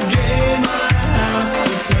 it's a game I have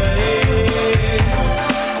to play.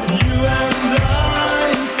 You and I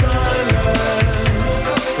in silence,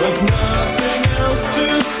 with nothing else to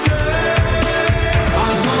say. I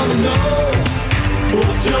wanna know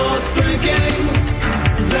what you're thinking.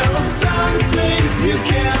 There are some things you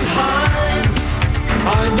can't hide.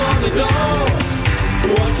 I wanna know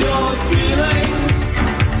what you're feeling.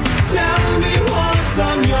 Tell me what's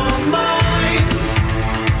on your mind.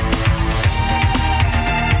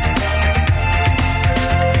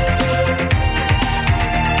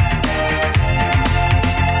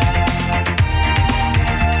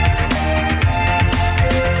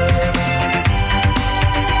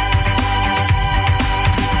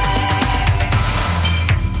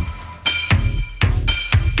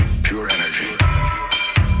 Pure energy.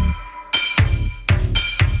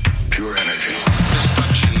 Pure energy.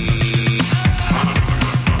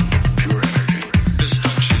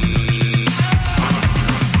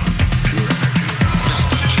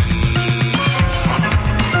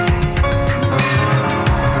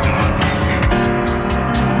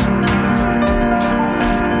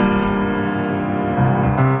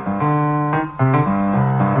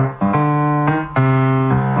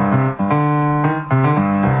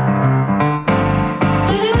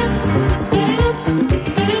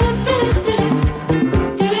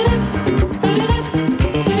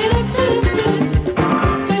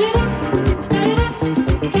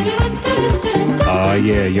 Oh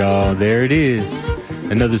yeah, y'all, there it is.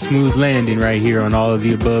 Another smooth landing right here on All of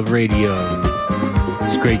the Above Radio.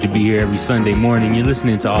 It's great to be here every Sunday morning. You're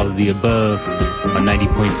listening to All of the Above on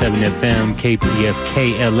 90.7 FM,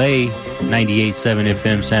 KPFK LA, 98.7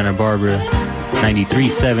 FM Santa Barbara,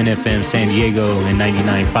 93.7 FM San Diego, and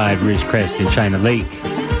 99.5 Ridgecrest in China Lake.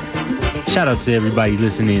 Shout out to everybody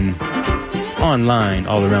listening online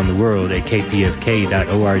all around the world at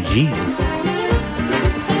kpfk.org.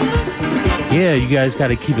 Yeah, you guys got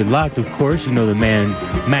to keep it locked, of course. You know the man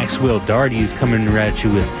Maxwell Darty is coming at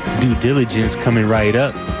you with Due Diligence coming right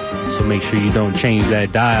up. So make sure you don't change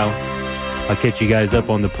that dial. I'll catch you guys up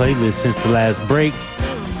on the playlist since the last break.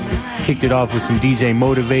 Kicked it off with some DJ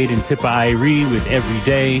Motivate and Tippa Irie with Every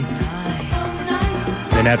Day.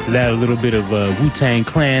 Then after that, a little bit of Wu-Tang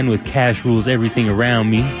Clan with Cash Rules Everything Around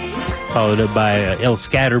Me. Followed up by El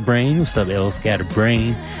Scatterbrain. What's up, El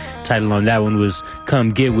Scatterbrain? Title on that one was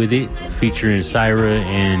Come Get With It, featuring Syra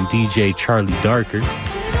and DJ Charlie Darker.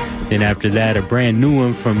 Then after that, a brand new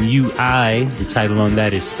one from UI. The title on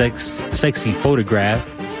that is Sexy Photograph.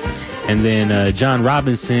 And then John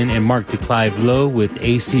Robinson and Mark DeClive Lowe with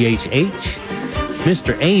ACHH.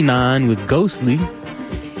 Mr. Anon with Ghostly.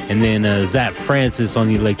 And then Zap Francis on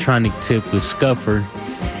the electronic tip with Scuffer.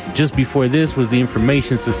 Just before this was the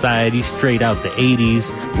Information Society, straight out the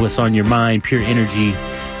 80s. What's on Your Mind, Pure Energy.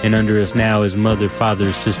 And under us now is Mother,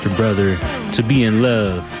 Father, Sister, Brother, To Be in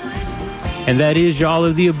Love. And that is your All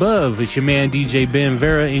of the Above. It's your man DJ Ben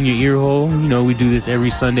Vera in your ear hole. You know, we do this every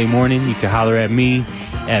Sunday morning. You can holler at me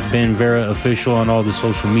at Ben Vera Official on all the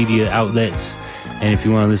social media outlets. And if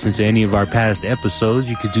you want to listen to any of our past episodes,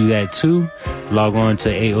 you could do that too. Log on to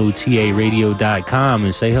AOTARadio.com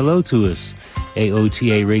and say hello to us.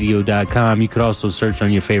 AOTARadio.com. You could also search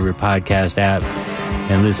on your favorite podcast app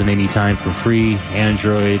and listen anytime for free,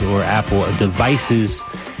 Android or Apple devices.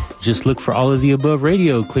 Just look for All of the Above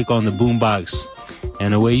Radio, click on the boombox,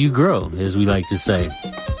 and away you grow, as we like to say.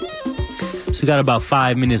 So we got about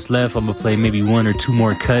 5 minutes left. I'm going to play maybe one or two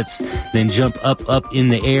more cuts, then jump up in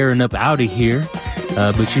the air and up out of here.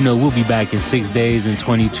 But you know, we'll be back in 6 days and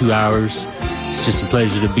 22 hours. It's just a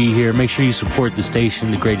pleasure to be here. Make sure you support the station,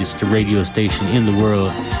 the greatest radio station in the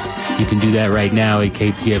world. You can do that right now at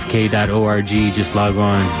kpfk.org. Just log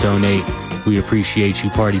on, donate. We appreciate you,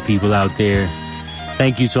 party people out there.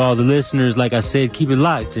 Thank you to all the listeners. Like I said, keep it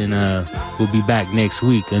locked, and we'll be back next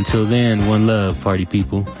week. Until then, one love, party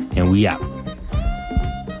people, and we out.